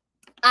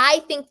I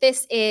think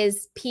this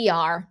is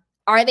PR.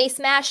 Are they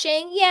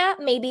smashing? Yeah,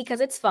 maybe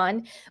because it's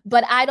fun.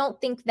 But I don't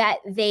think that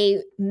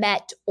they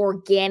met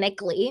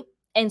organically.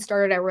 and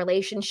started a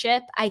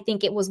relationship. I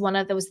think it was one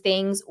of those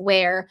things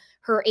where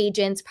her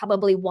agents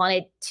probably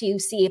wanted to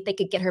see if they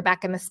could get her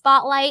back in the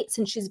spotlight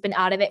since she's been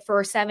out of it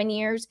for 7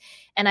 years.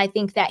 And I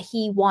think that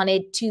he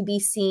wanted to be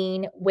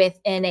seen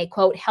within a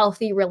quote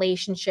healthy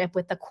relationship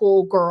with a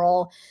cool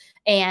girl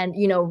and,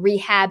 you know,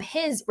 rehab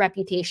his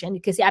reputation,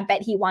 because I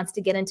bet he wants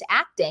to get into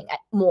acting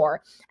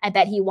more. I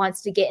bet he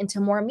wants to get into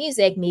more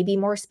music, maybe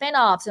more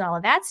spinoffs and all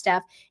of that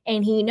stuff.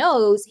 And he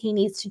knows he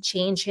needs to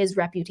change his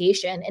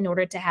reputation in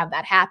order to have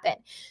that happen.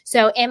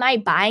 So am I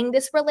buying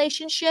this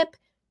relationship?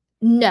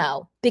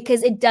 No,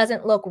 because it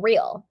doesn't look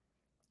real.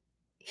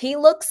 He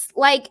looks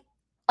like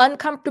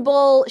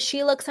uncomfortable.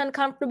 She looks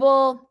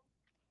uncomfortable.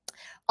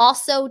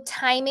 Also,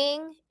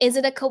 timing. Is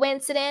it a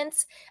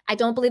coincidence? I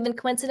don't believe in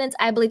coincidence.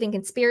 I believe in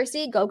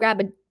conspiracy. Go grab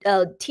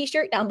a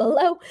t-shirt down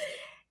below.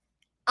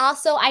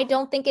 Also, I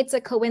don't think it's a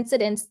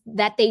coincidence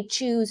that they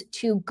choose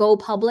to go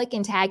public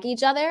and tag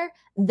each other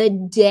the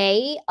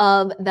day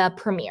of the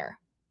premiere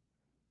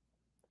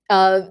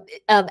of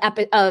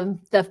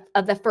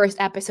the first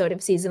episode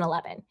of season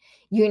 11.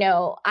 You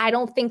know, I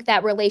don't think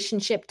that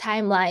relationship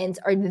timelines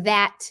are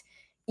that,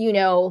 you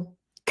know,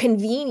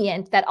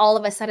 convenient that all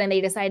of a sudden they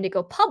decided to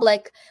go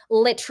public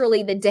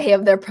literally the day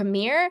of their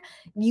premiere.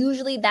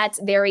 Usually that's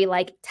very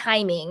like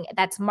timing,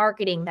 that's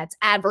marketing, that's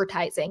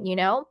advertising, you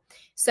know?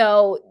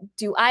 So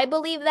do I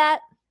believe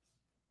that?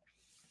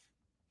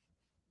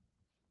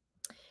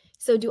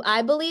 So do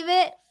I believe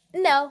it?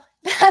 No.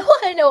 I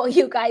want to know what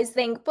you guys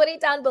think. Put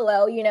it down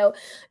below. You know,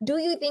 do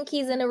you think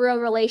he's in a real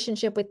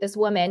relationship with this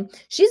woman?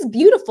 She's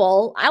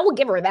beautiful. I will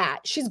give her that.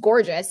 She's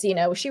gorgeous. You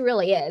know, she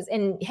really is.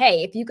 And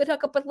hey, if you could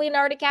hook up with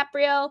Leonardo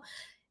DiCaprio,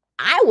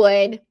 I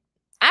would.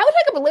 I would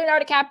hook up with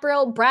Leonardo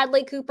DiCaprio,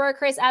 Bradley Cooper,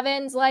 Chris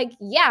Evans. Like,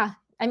 yeah.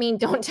 I mean,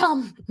 don't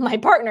tell my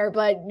partner,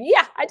 but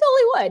yeah, I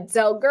totally would.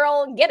 So,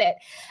 girl, get it.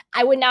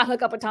 I would not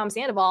hook up with Tom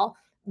Sandoval.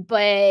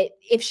 But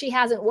if she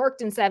hasn't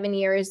worked in 7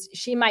 years,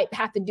 she might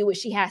have to do what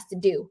she has to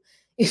do.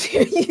 You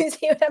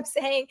see what I'm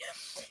saying?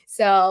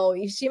 So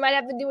she might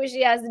have to do what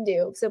she has to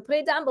do. So put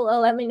it down below.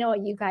 Let me know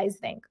what you guys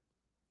think.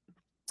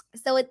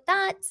 So with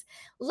that,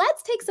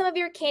 let's take some of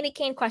your candy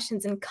cane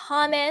questions and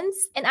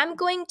comments. And I'm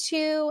going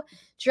to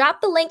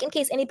drop the link in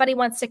case anybody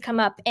wants to come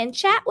up and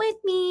chat with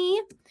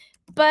me.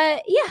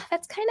 But yeah,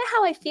 that's kind of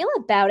how I feel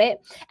about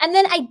it. And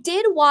then I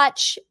did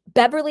watch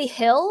Beverly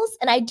Hills,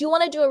 and I do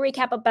want to do a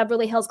recap of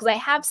Beverly Hills because I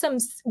have some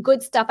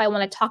good stuff I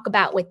want to talk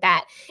about with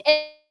that.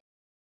 And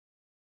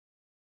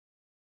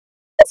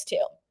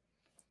too.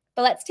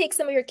 But let's take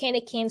some of your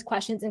candy canes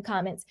questions and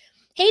comments.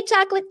 Hey,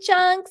 Chocolate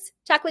Chunks.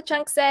 Chocolate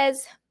Chunk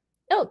says,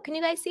 oh, can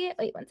you guys see it?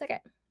 Wait 1 second.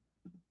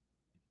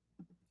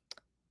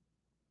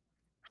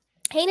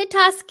 Hey,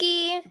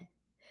 Natoski.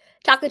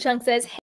 Chocolate Chunk says,